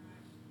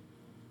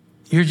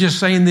 You're just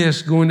saying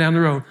this going down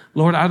the road.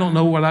 Lord, I don't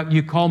know what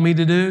you call me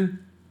to do.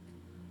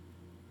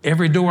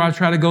 Every door I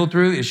try to go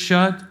through is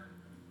shut.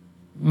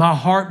 my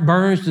heart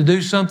burns to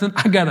do something.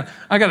 I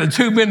got a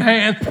tube in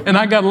hand and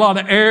I got a lot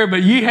of air,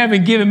 but you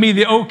haven't given me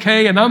the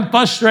okay and I'm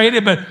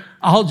frustrated, but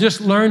I'll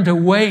just learn to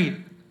wait.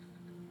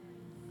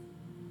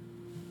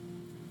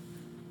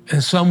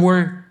 And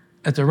somewhere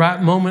at the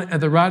right moment, at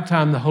the right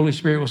time, the Holy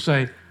Spirit will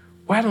say,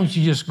 why don't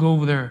you just go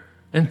over there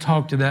and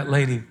talk to that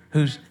lady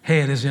whose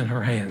head is in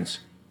her hands?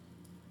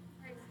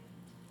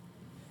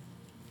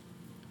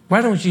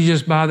 Why don't you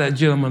just buy that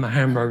gentleman a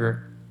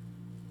hamburger?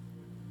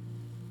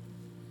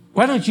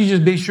 Why don't you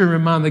just be sure to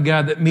remind the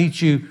guy that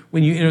meets you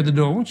when you enter the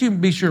door? Won't you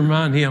be sure to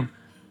remind him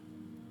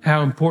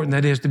how important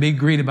that is to be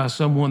greeted by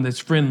someone that's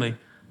friendly,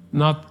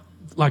 not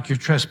like you're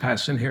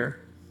trespassing here?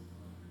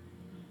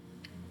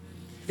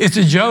 It's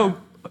a joke.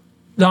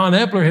 Don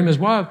Epler, him and his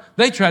wife,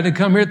 they tried to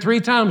come here 3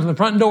 times and the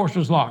front door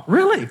was locked.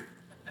 Really?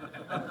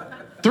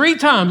 3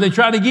 times they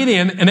tried to get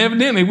in, and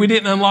evidently we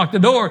didn't unlock the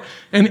door.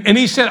 And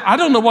he said, I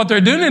don't know what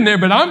they're doing in there,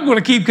 but I'm going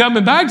to keep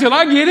coming back till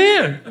I get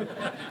in.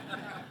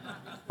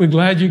 We're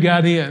glad you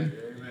got in.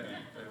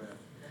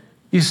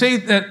 You see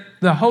that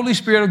the Holy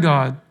Spirit of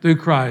God, through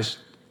Christ,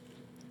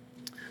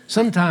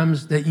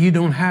 sometimes that you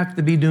don't have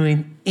to be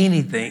doing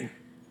anything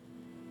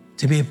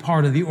to be a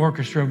part of the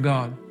orchestra of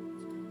God.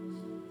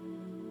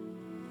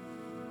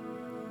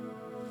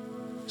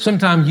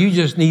 Sometimes you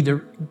just need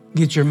to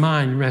get your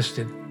mind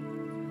rested.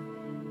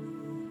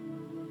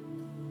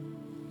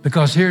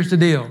 Because here's the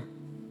deal.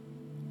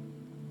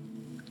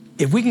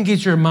 If we can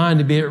get your mind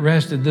to be at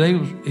rest, the day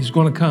is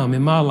going to come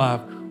in my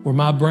life where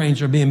my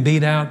brains are being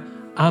beat out.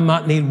 I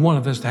might need one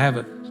of us to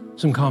have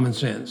some common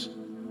sense.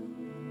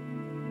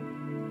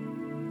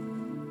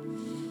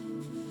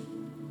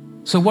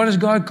 So what has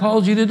God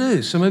called you to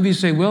do? Some of you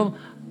say, well,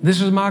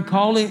 this is my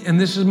calling and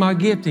this is my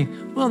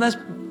gifting. Well,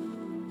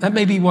 that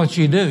may be what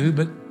you do,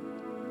 but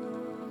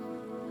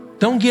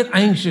don't get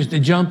anxious to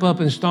jump up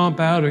and stomp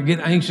out or get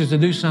anxious to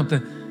do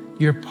something.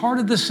 You're part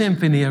of the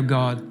symphony of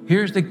God.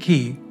 Here's the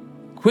key.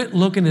 Quit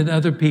looking at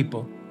other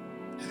people.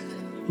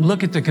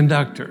 Look at the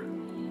conductor.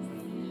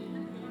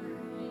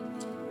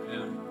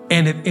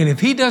 And if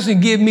he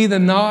doesn't give me the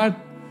nod,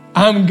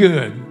 I'm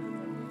good.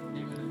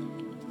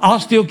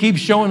 I'll still keep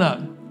showing up.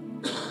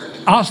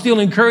 I'll still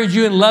encourage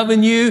you and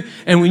loving you.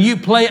 And when you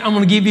play, I'm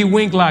going to give you a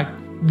wink like,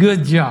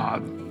 good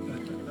job.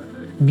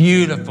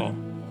 Beautiful.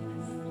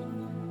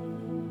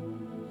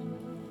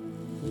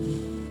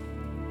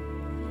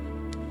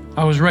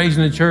 I was raised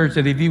in a church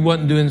that if you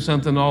wasn't doing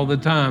something all the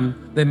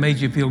time, they made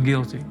you feel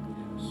guilty.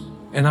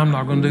 And I'm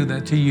not going to do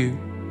that to you.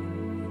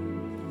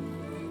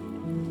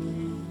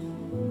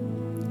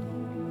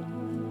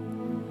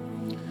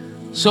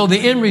 So the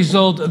end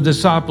result of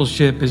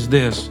discipleship is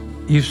this.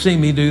 You've seen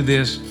me do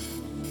this.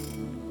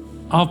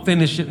 I'll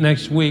finish it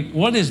next week.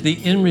 What is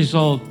the end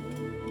result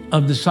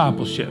of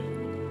discipleship?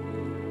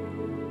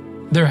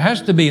 There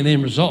has to be an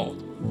end result.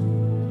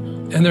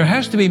 And there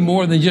has to be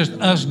more than just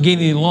us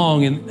getting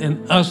along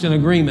and us in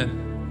agreement.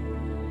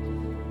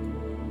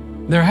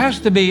 There has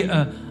to be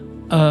a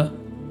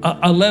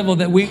level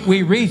that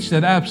we reach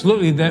that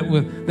absolutely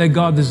that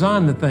God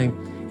designed the thing.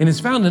 And it's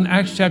found in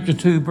Acts chapter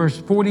 2, verse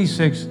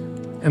 46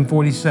 and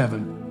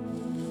 47.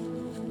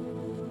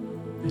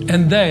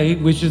 And they,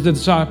 which is the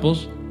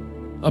disciples,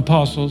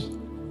 apostles,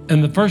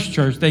 and the first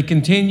church, they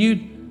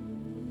continued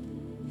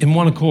in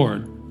one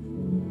accord.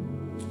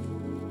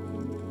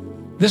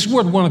 This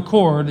word one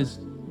accord is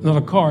not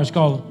a car, it's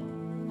called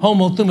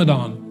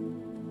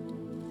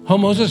homothumadon.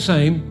 Homo is the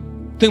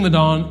same,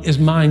 thumadon is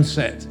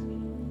mindset.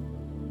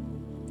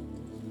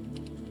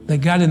 They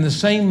got in the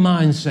same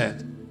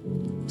mindset.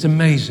 It's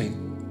amazing.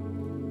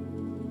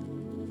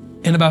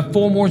 In about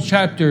 4 more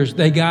chapters,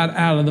 they got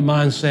out of the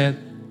mindset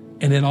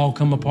and it all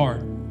come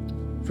apart.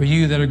 For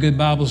you that are good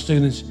Bible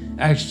students,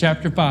 Acts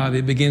chapter 5,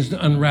 it begins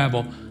to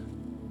unravel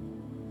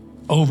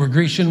over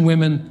Grecian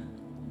women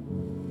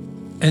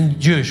and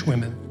Jewish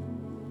women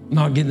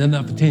not getting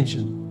enough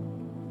attention.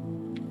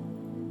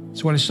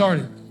 That's what it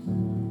started.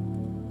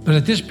 But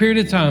at this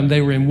period of time,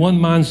 they were in one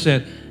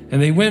mindset,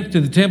 and they went to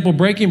the temple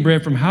breaking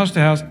bread from house to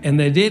house, and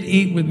they did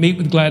eat with meat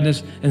with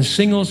gladness and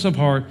singleness of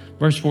heart,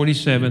 verse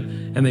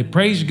 47, and they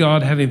praised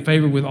God, having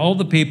favor with all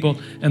the people,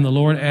 and the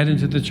Lord added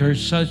to the church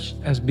such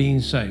as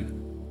being saved.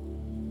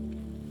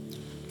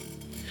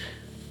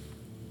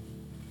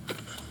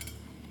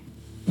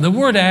 The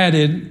word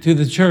added to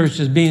the church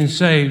as being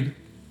saved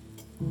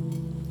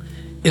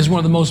is one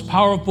of the most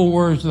powerful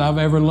words that I've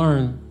ever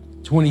learned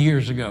 20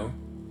 years ago.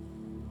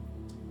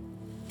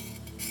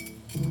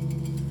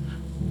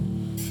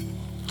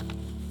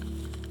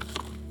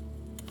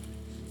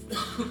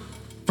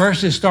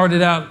 First, it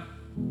started out,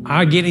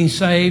 I getting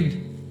saved,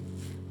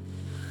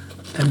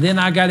 and then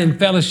I got in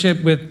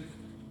fellowship with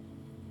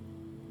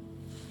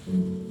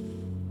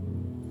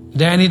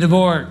Danny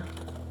DeVore,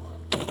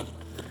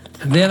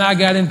 and then I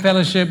got in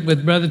fellowship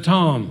with Brother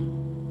Tom.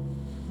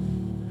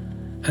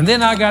 And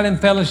then I got in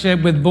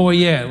fellowship with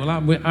Boyette.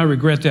 Well, I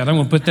regret that. I'm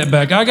going to put that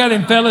back. I got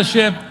in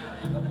fellowship,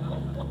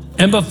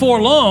 and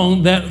before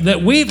long,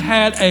 that we've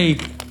had a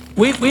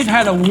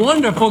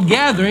wonderful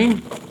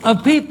gathering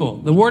of people.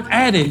 The word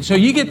added. So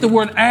you get the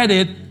word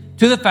added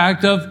to the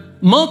fact of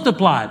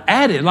multiplied,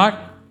 added, like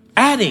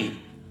adding.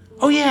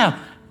 Oh yeah,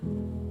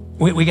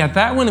 we got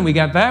that one, and we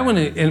got that one,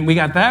 and we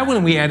got that one,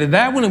 and we added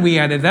that one, and we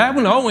added that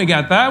one. Oh, we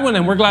got that one,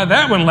 and we're glad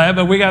that one left,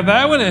 but we got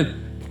that one,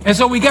 and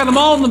so we got them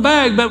all in the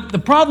bag. But the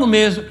problem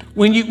is,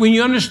 when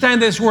you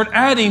understand this word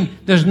adding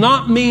does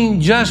not mean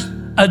just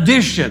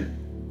addition.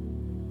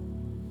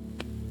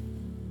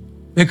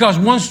 Because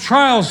once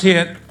trials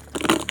hit,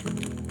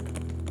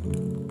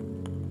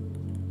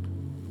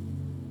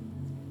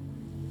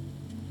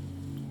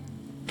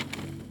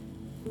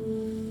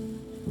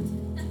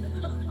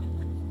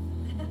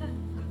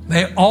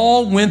 they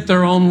all went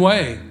their own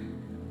way.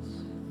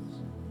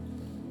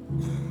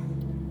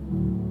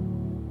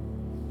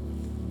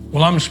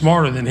 Well, I'm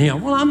smarter than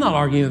him. Well, I'm not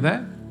arguing with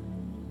that.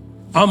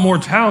 I'm more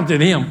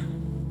talented than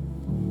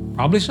him.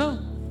 Probably so.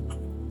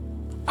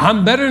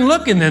 I'm better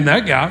looking than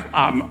that guy.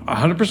 I'm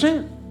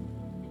 100%.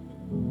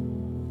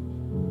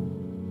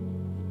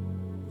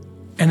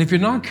 And if you're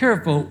not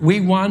careful, we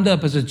wind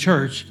up as a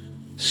church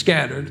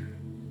scattered.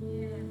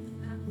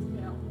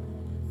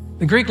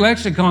 The Greek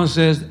lexicon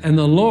says, and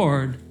the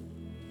Lord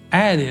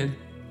added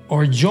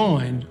or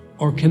joined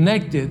or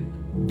connected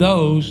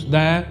those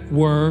that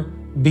were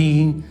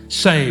being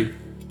saved.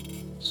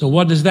 So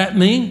what does that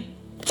mean?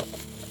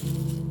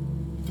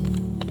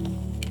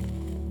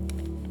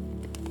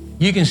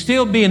 You can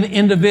still be an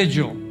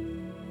individual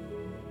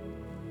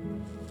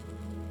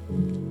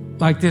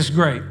like this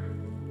grape.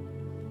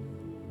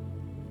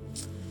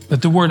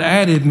 But the word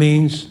added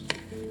means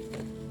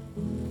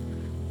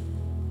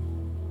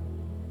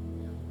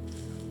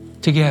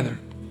together.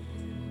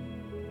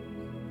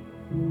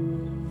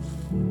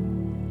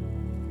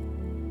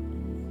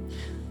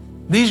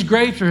 These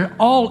grapes are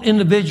all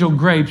individual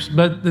grapes,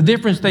 but the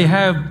difference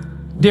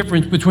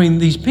between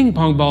these ping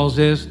pong balls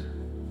is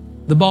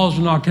the balls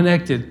are not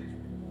connected.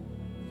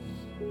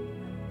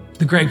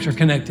 The grapes are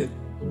connected.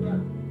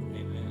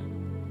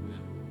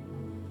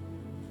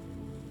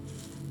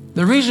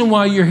 The reason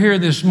why you're here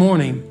this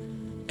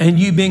morning and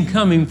you've been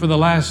coming for the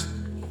last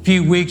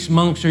few weeks,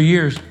 months, or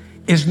years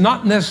is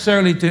not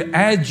necessarily to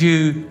add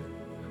you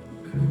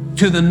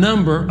to the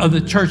number of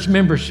the church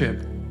membership.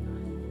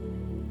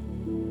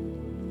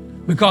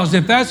 Because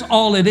if that's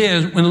all it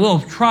is, when the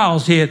little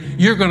trials hit,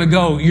 you're going to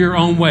go your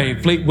own way.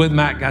 Fleetwood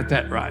Mac got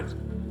that right.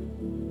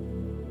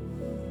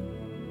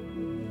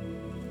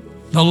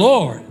 The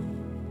Lord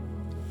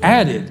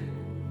added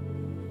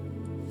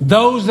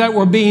those that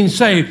were being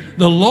saved.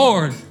 The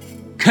Lord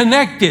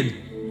connected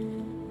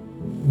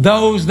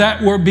those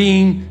that were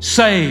being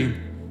saved.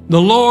 The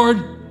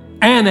Lord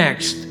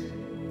annexed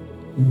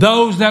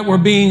those that were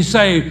being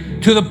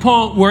saved to the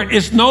point where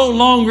it's no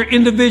longer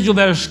individual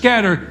that are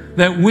scattered,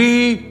 that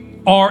we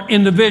are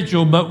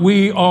individual, but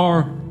we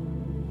are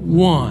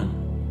one.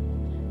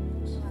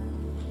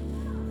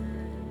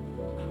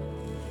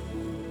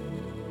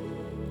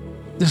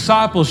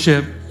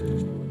 Discipleship,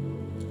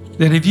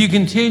 that if you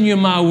continue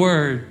my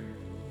word,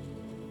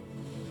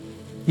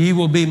 ye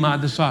will be my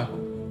disciple.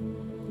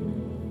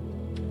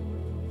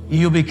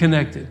 You'll be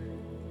connected.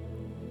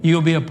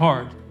 You'll be a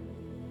part.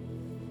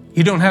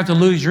 You don't have to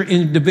lose your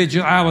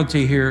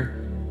individuality here,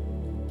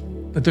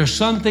 but there's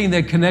something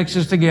that connects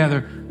us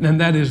together, and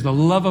that is the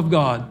love of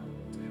God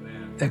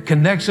that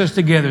connects us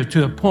together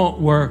to a point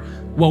where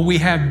what we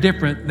have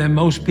different than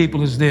most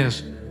people is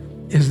this,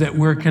 is that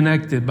we're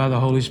connected by the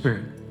Holy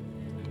Spirit.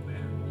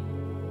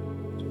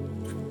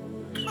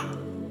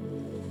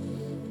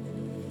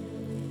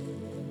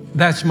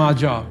 That's my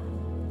job.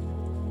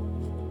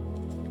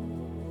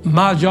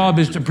 My job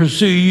is to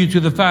pursue you to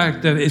the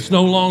fact that it's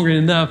no longer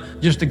enough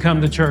just to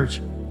come to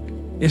church.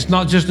 It's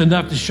not just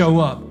enough to show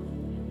up.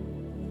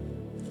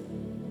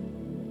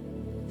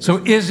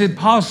 So is it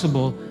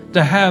possible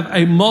to have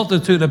a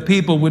multitude of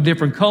people with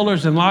different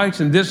colors and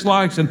likes and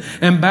dislikes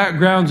and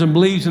backgrounds and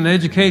beliefs and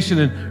education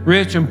and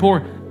rich and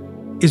poor?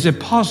 Is it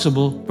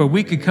possible for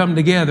we could come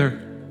together?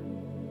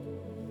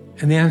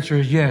 And the answer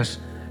is yes.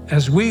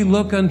 As we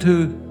look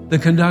unto the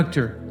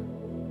conductor,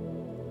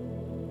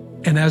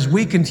 and as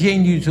we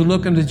continue to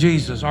look unto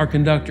Jesus, our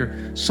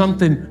conductor,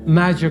 something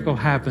magical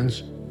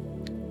happens.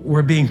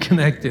 We're being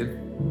connected.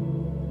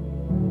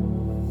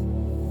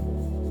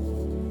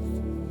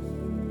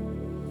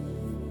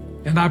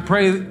 And I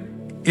pray,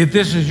 if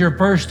this is your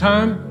first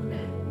time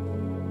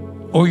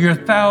or your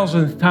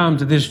 1,000th time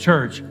to this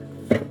church,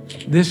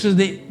 this is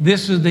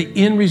the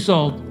end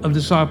result of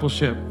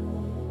discipleship,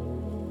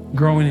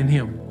 growing in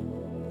Him.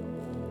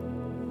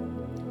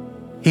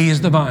 He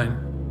is the vine.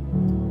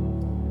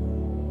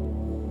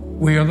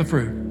 We are the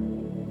fruit.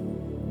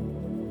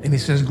 And He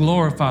says,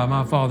 glorify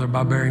my Father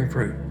by bearing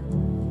fruit.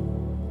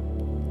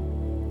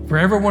 For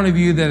every one of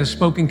you that has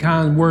spoken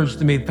kind words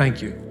to me,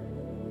 thank you.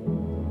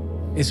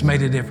 It's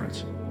made a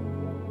difference.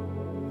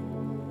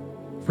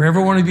 For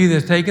every one of you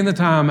that's taken the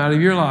time out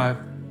of your life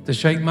to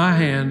shake my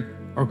hand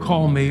or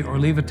call me or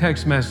leave a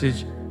text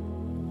message,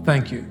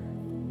 thank you.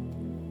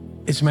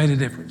 It's made a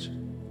difference.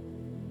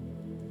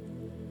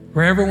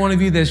 For every one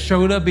of you that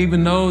showed up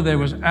even though there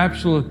was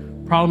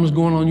absolute problems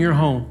going on in your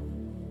home,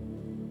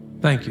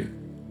 thank you.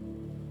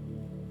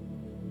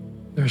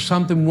 There's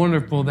something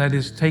wonderful that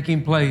is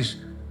taking place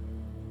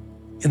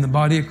in the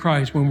body of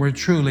Christ when we're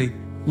truly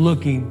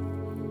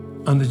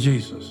looking unto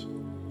Jesus.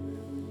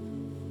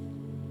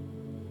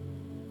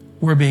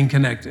 We're being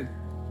connected.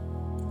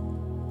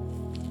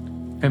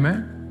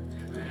 Amen?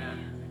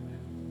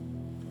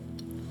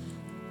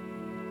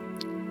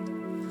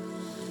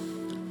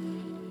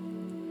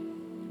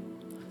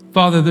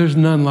 Father, there's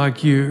none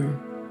like you.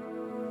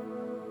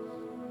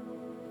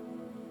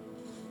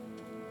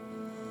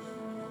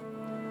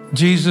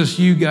 Jesus,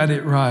 you got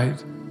it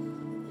right.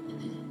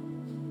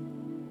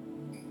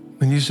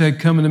 When you said,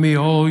 come unto me,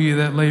 all you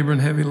that labor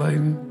and heavy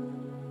laden.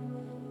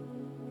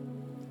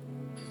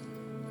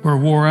 We're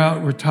wore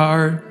out, we're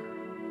tired.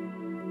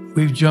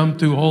 We've jumped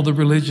through all the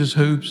religious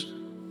hoops.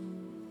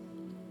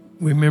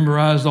 We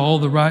memorized all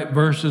the right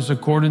verses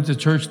according to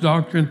church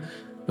doctrine,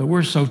 but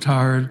we're so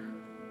tired.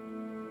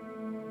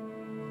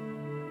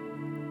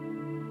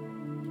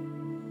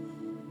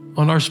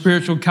 On our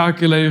spiritual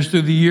calculators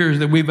through the years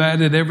that we've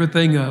added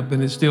everything up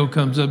and it still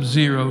comes up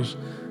zeros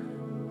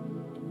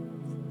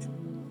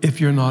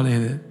if you're not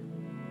in it.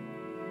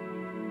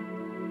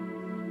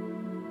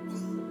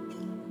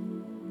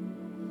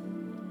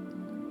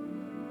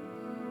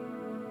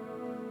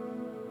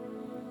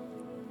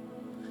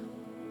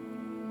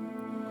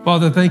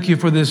 Father, thank you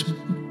for this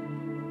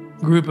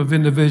group of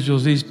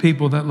individuals, these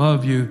people that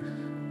love you.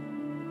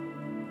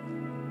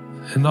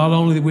 And not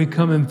only that we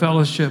come in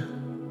fellowship,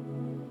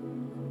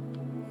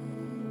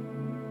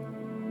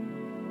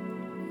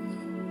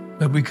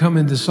 but we come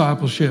in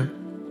discipleship.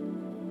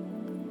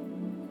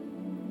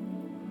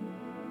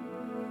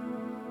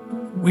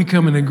 We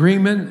come in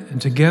agreement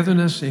and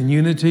togetherness and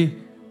unity.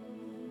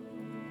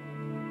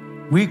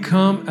 We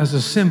come as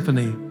a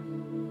symphony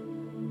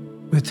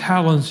with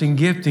talents and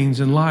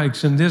giftings and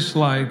likes and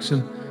dislikes,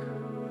 but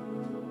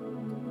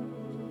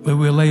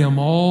we lay them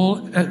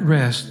all at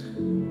rest,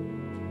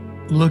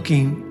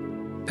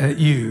 looking at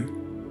you.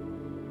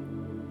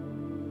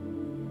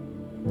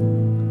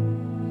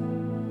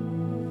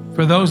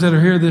 For those that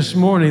are here this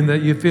morning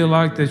that you feel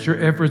like that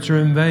your efforts are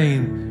in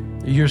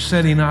vain, you're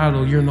sitting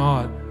idle, you're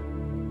not.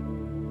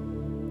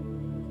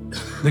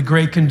 The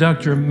great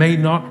conductor may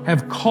not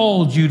have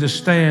called you to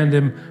stand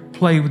and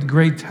play with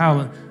great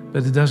talent,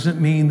 but it doesn't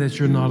mean that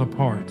you're not a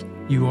part.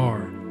 You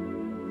are.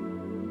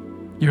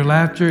 Your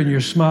laughter and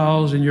your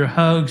smiles and your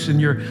hugs and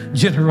your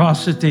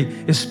generosity,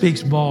 it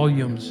speaks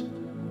volumes.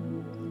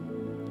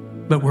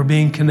 But we're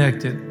being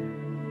connected.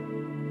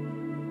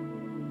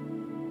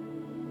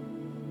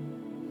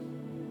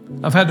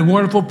 I've had the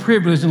wonderful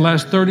privilege in the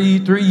last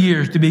 33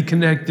 years to be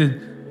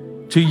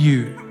connected to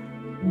you.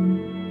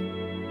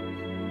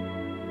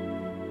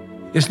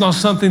 It's not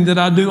something that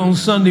I do on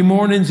Sunday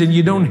mornings and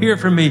you don't hear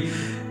from me.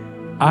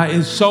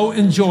 I so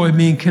enjoy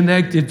being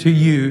connected to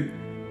you.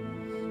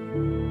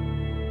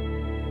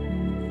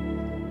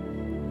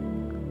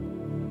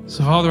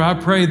 So, Father, I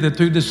pray that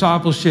through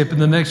discipleship in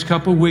the next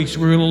couple of weeks,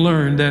 we're going to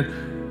learn that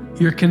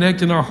you're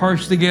connecting our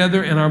hearts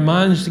together and our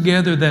minds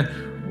together, that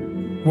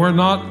we're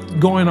not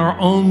going our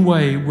own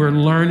way. We're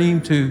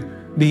learning to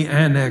be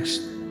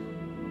annexed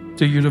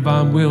to your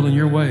divine will and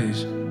your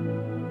ways.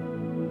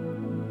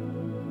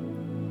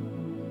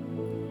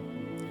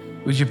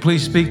 Would you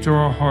please speak to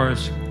our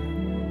hearts?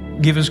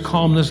 Give us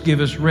calmness, give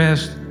us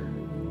rest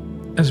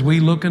as we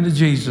look unto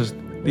Jesus,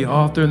 the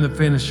author and the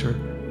finisher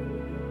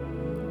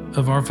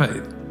of our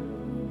faith.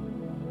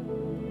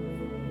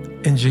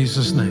 In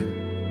Jesus' name.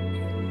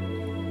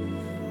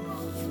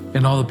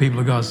 And all the people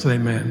of God say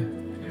amen.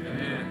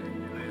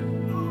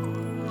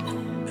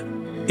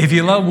 If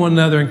you love one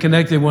another and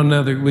connect with one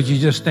another, would you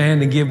just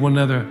stand and give one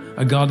another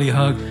a godly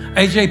hug?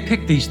 AJ,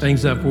 pick these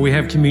things up where we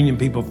have communion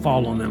people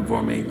fall on them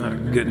for me. My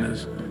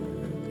goodness.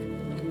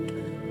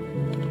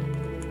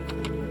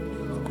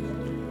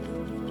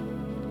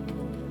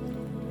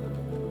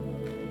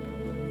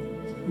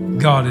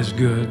 God is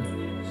good.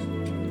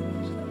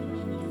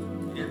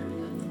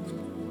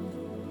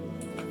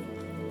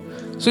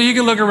 So you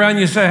can look around and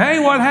you say, hey,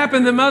 what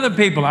happened to them other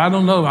people? I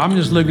don't know. I'm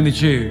just looking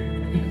at you.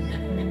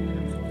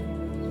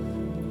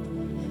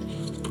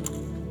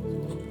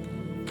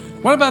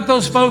 What about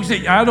those folks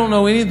that I don't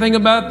know anything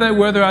about that,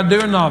 whether I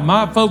do or not?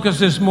 My focus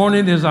this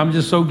morning is I'm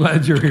just so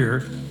glad you're here.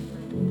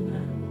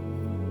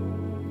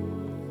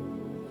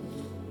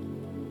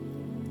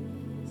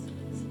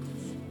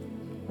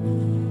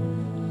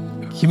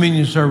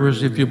 Communion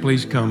servers, if you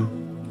please come.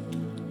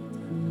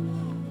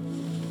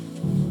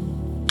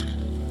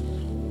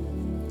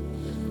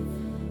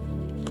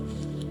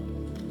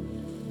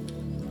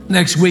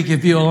 Next week,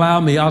 if you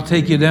allow me, I'll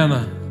take you down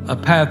a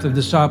path of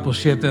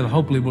discipleship that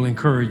hopefully will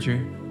encourage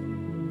you.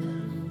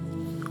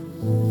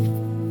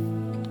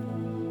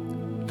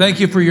 Thank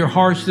you for your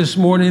hearts this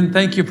morning.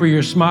 Thank you for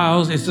your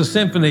smiles. It's a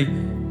symphony.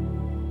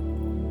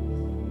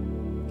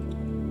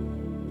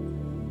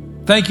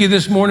 Thank you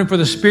this morning for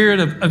the spirit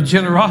of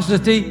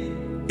generosity.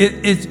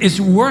 It's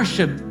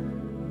worship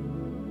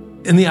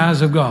in the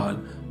eyes of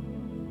God.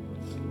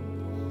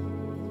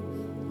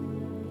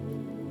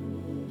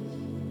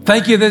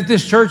 Thank you that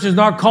this church is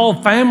not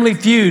called Family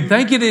Feud.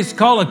 Thank you that it's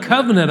called a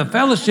covenant, a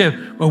fellowship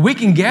where we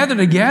can gather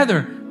together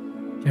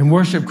and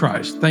worship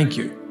Christ. Thank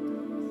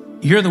you.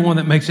 You're the one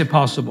that makes it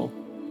possible.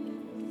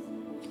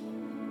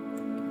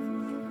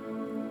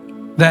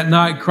 That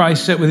night,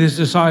 Christ sat with his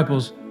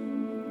disciples.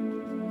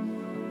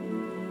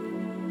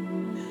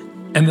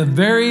 And the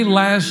very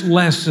last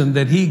lesson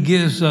that he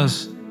gives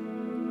us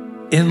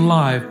in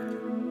life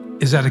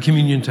is at a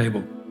communion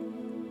table.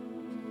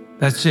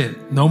 That's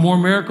it. No more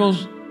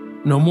miracles,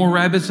 no more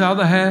rabbits out of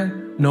the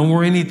hat, no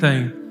more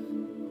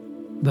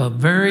anything. The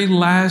very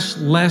last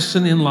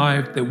lesson in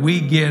life that we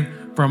get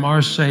from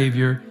our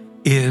Savior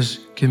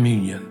is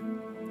communion.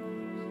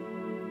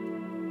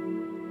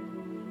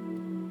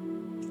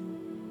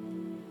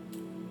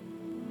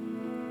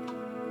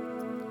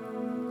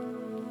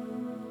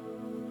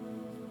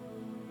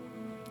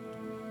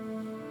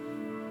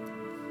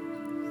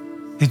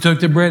 He took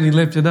the bread, he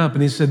lifted it up,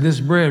 and he said,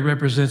 this bread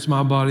represents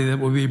my body that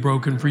will be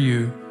broken for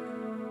you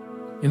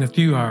in a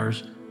few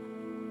hours.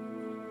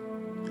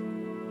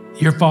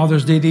 Your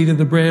fathers did eat of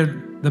the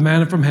bread, the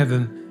manna from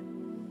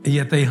heaven, and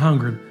yet they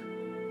hungered.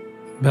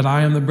 But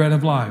I am the bread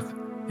of life,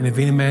 and if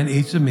any man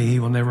eats of me, he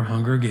will never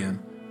hunger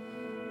again.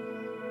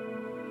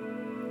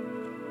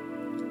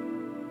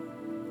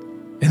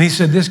 And he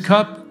said, this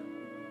cup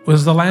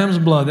was the lamb's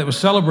blood that was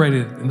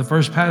celebrated in the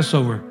first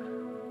Passover.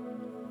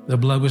 The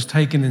blood was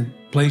taken and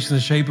placed in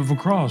the shape of a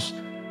cross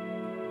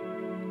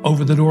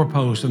over the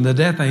doorpost, and the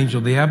death angel,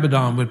 the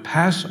Abaddon, would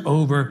pass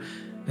over.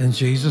 And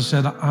Jesus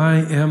said, I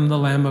am the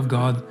Lamb of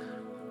God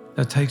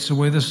that takes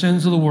away the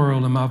sins of the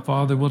world, and my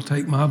Father will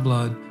take my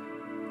blood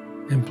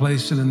and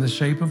place it in the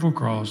shape of a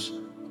cross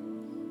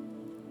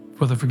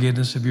for the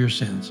forgiveness of your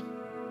sins.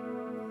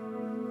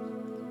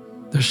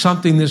 There's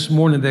something this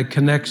morning that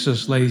connects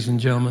us, ladies and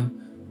gentlemen,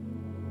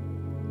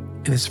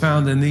 and it's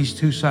found in these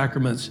two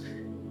sacraments.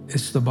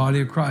 It's the body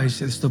of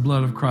Christ, it's the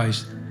blood of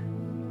Christ,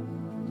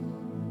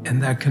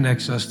 and that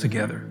connects us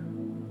together.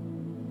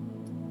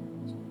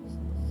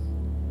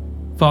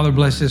 Father,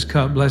 bless this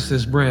cup, bless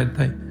this bread,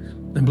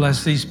 and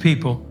bless these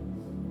people.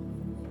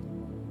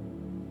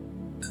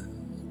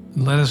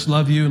 And let us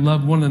love you and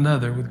love one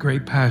another with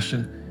great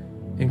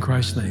passion in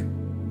Christ's name.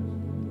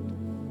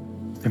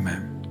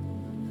 Amen.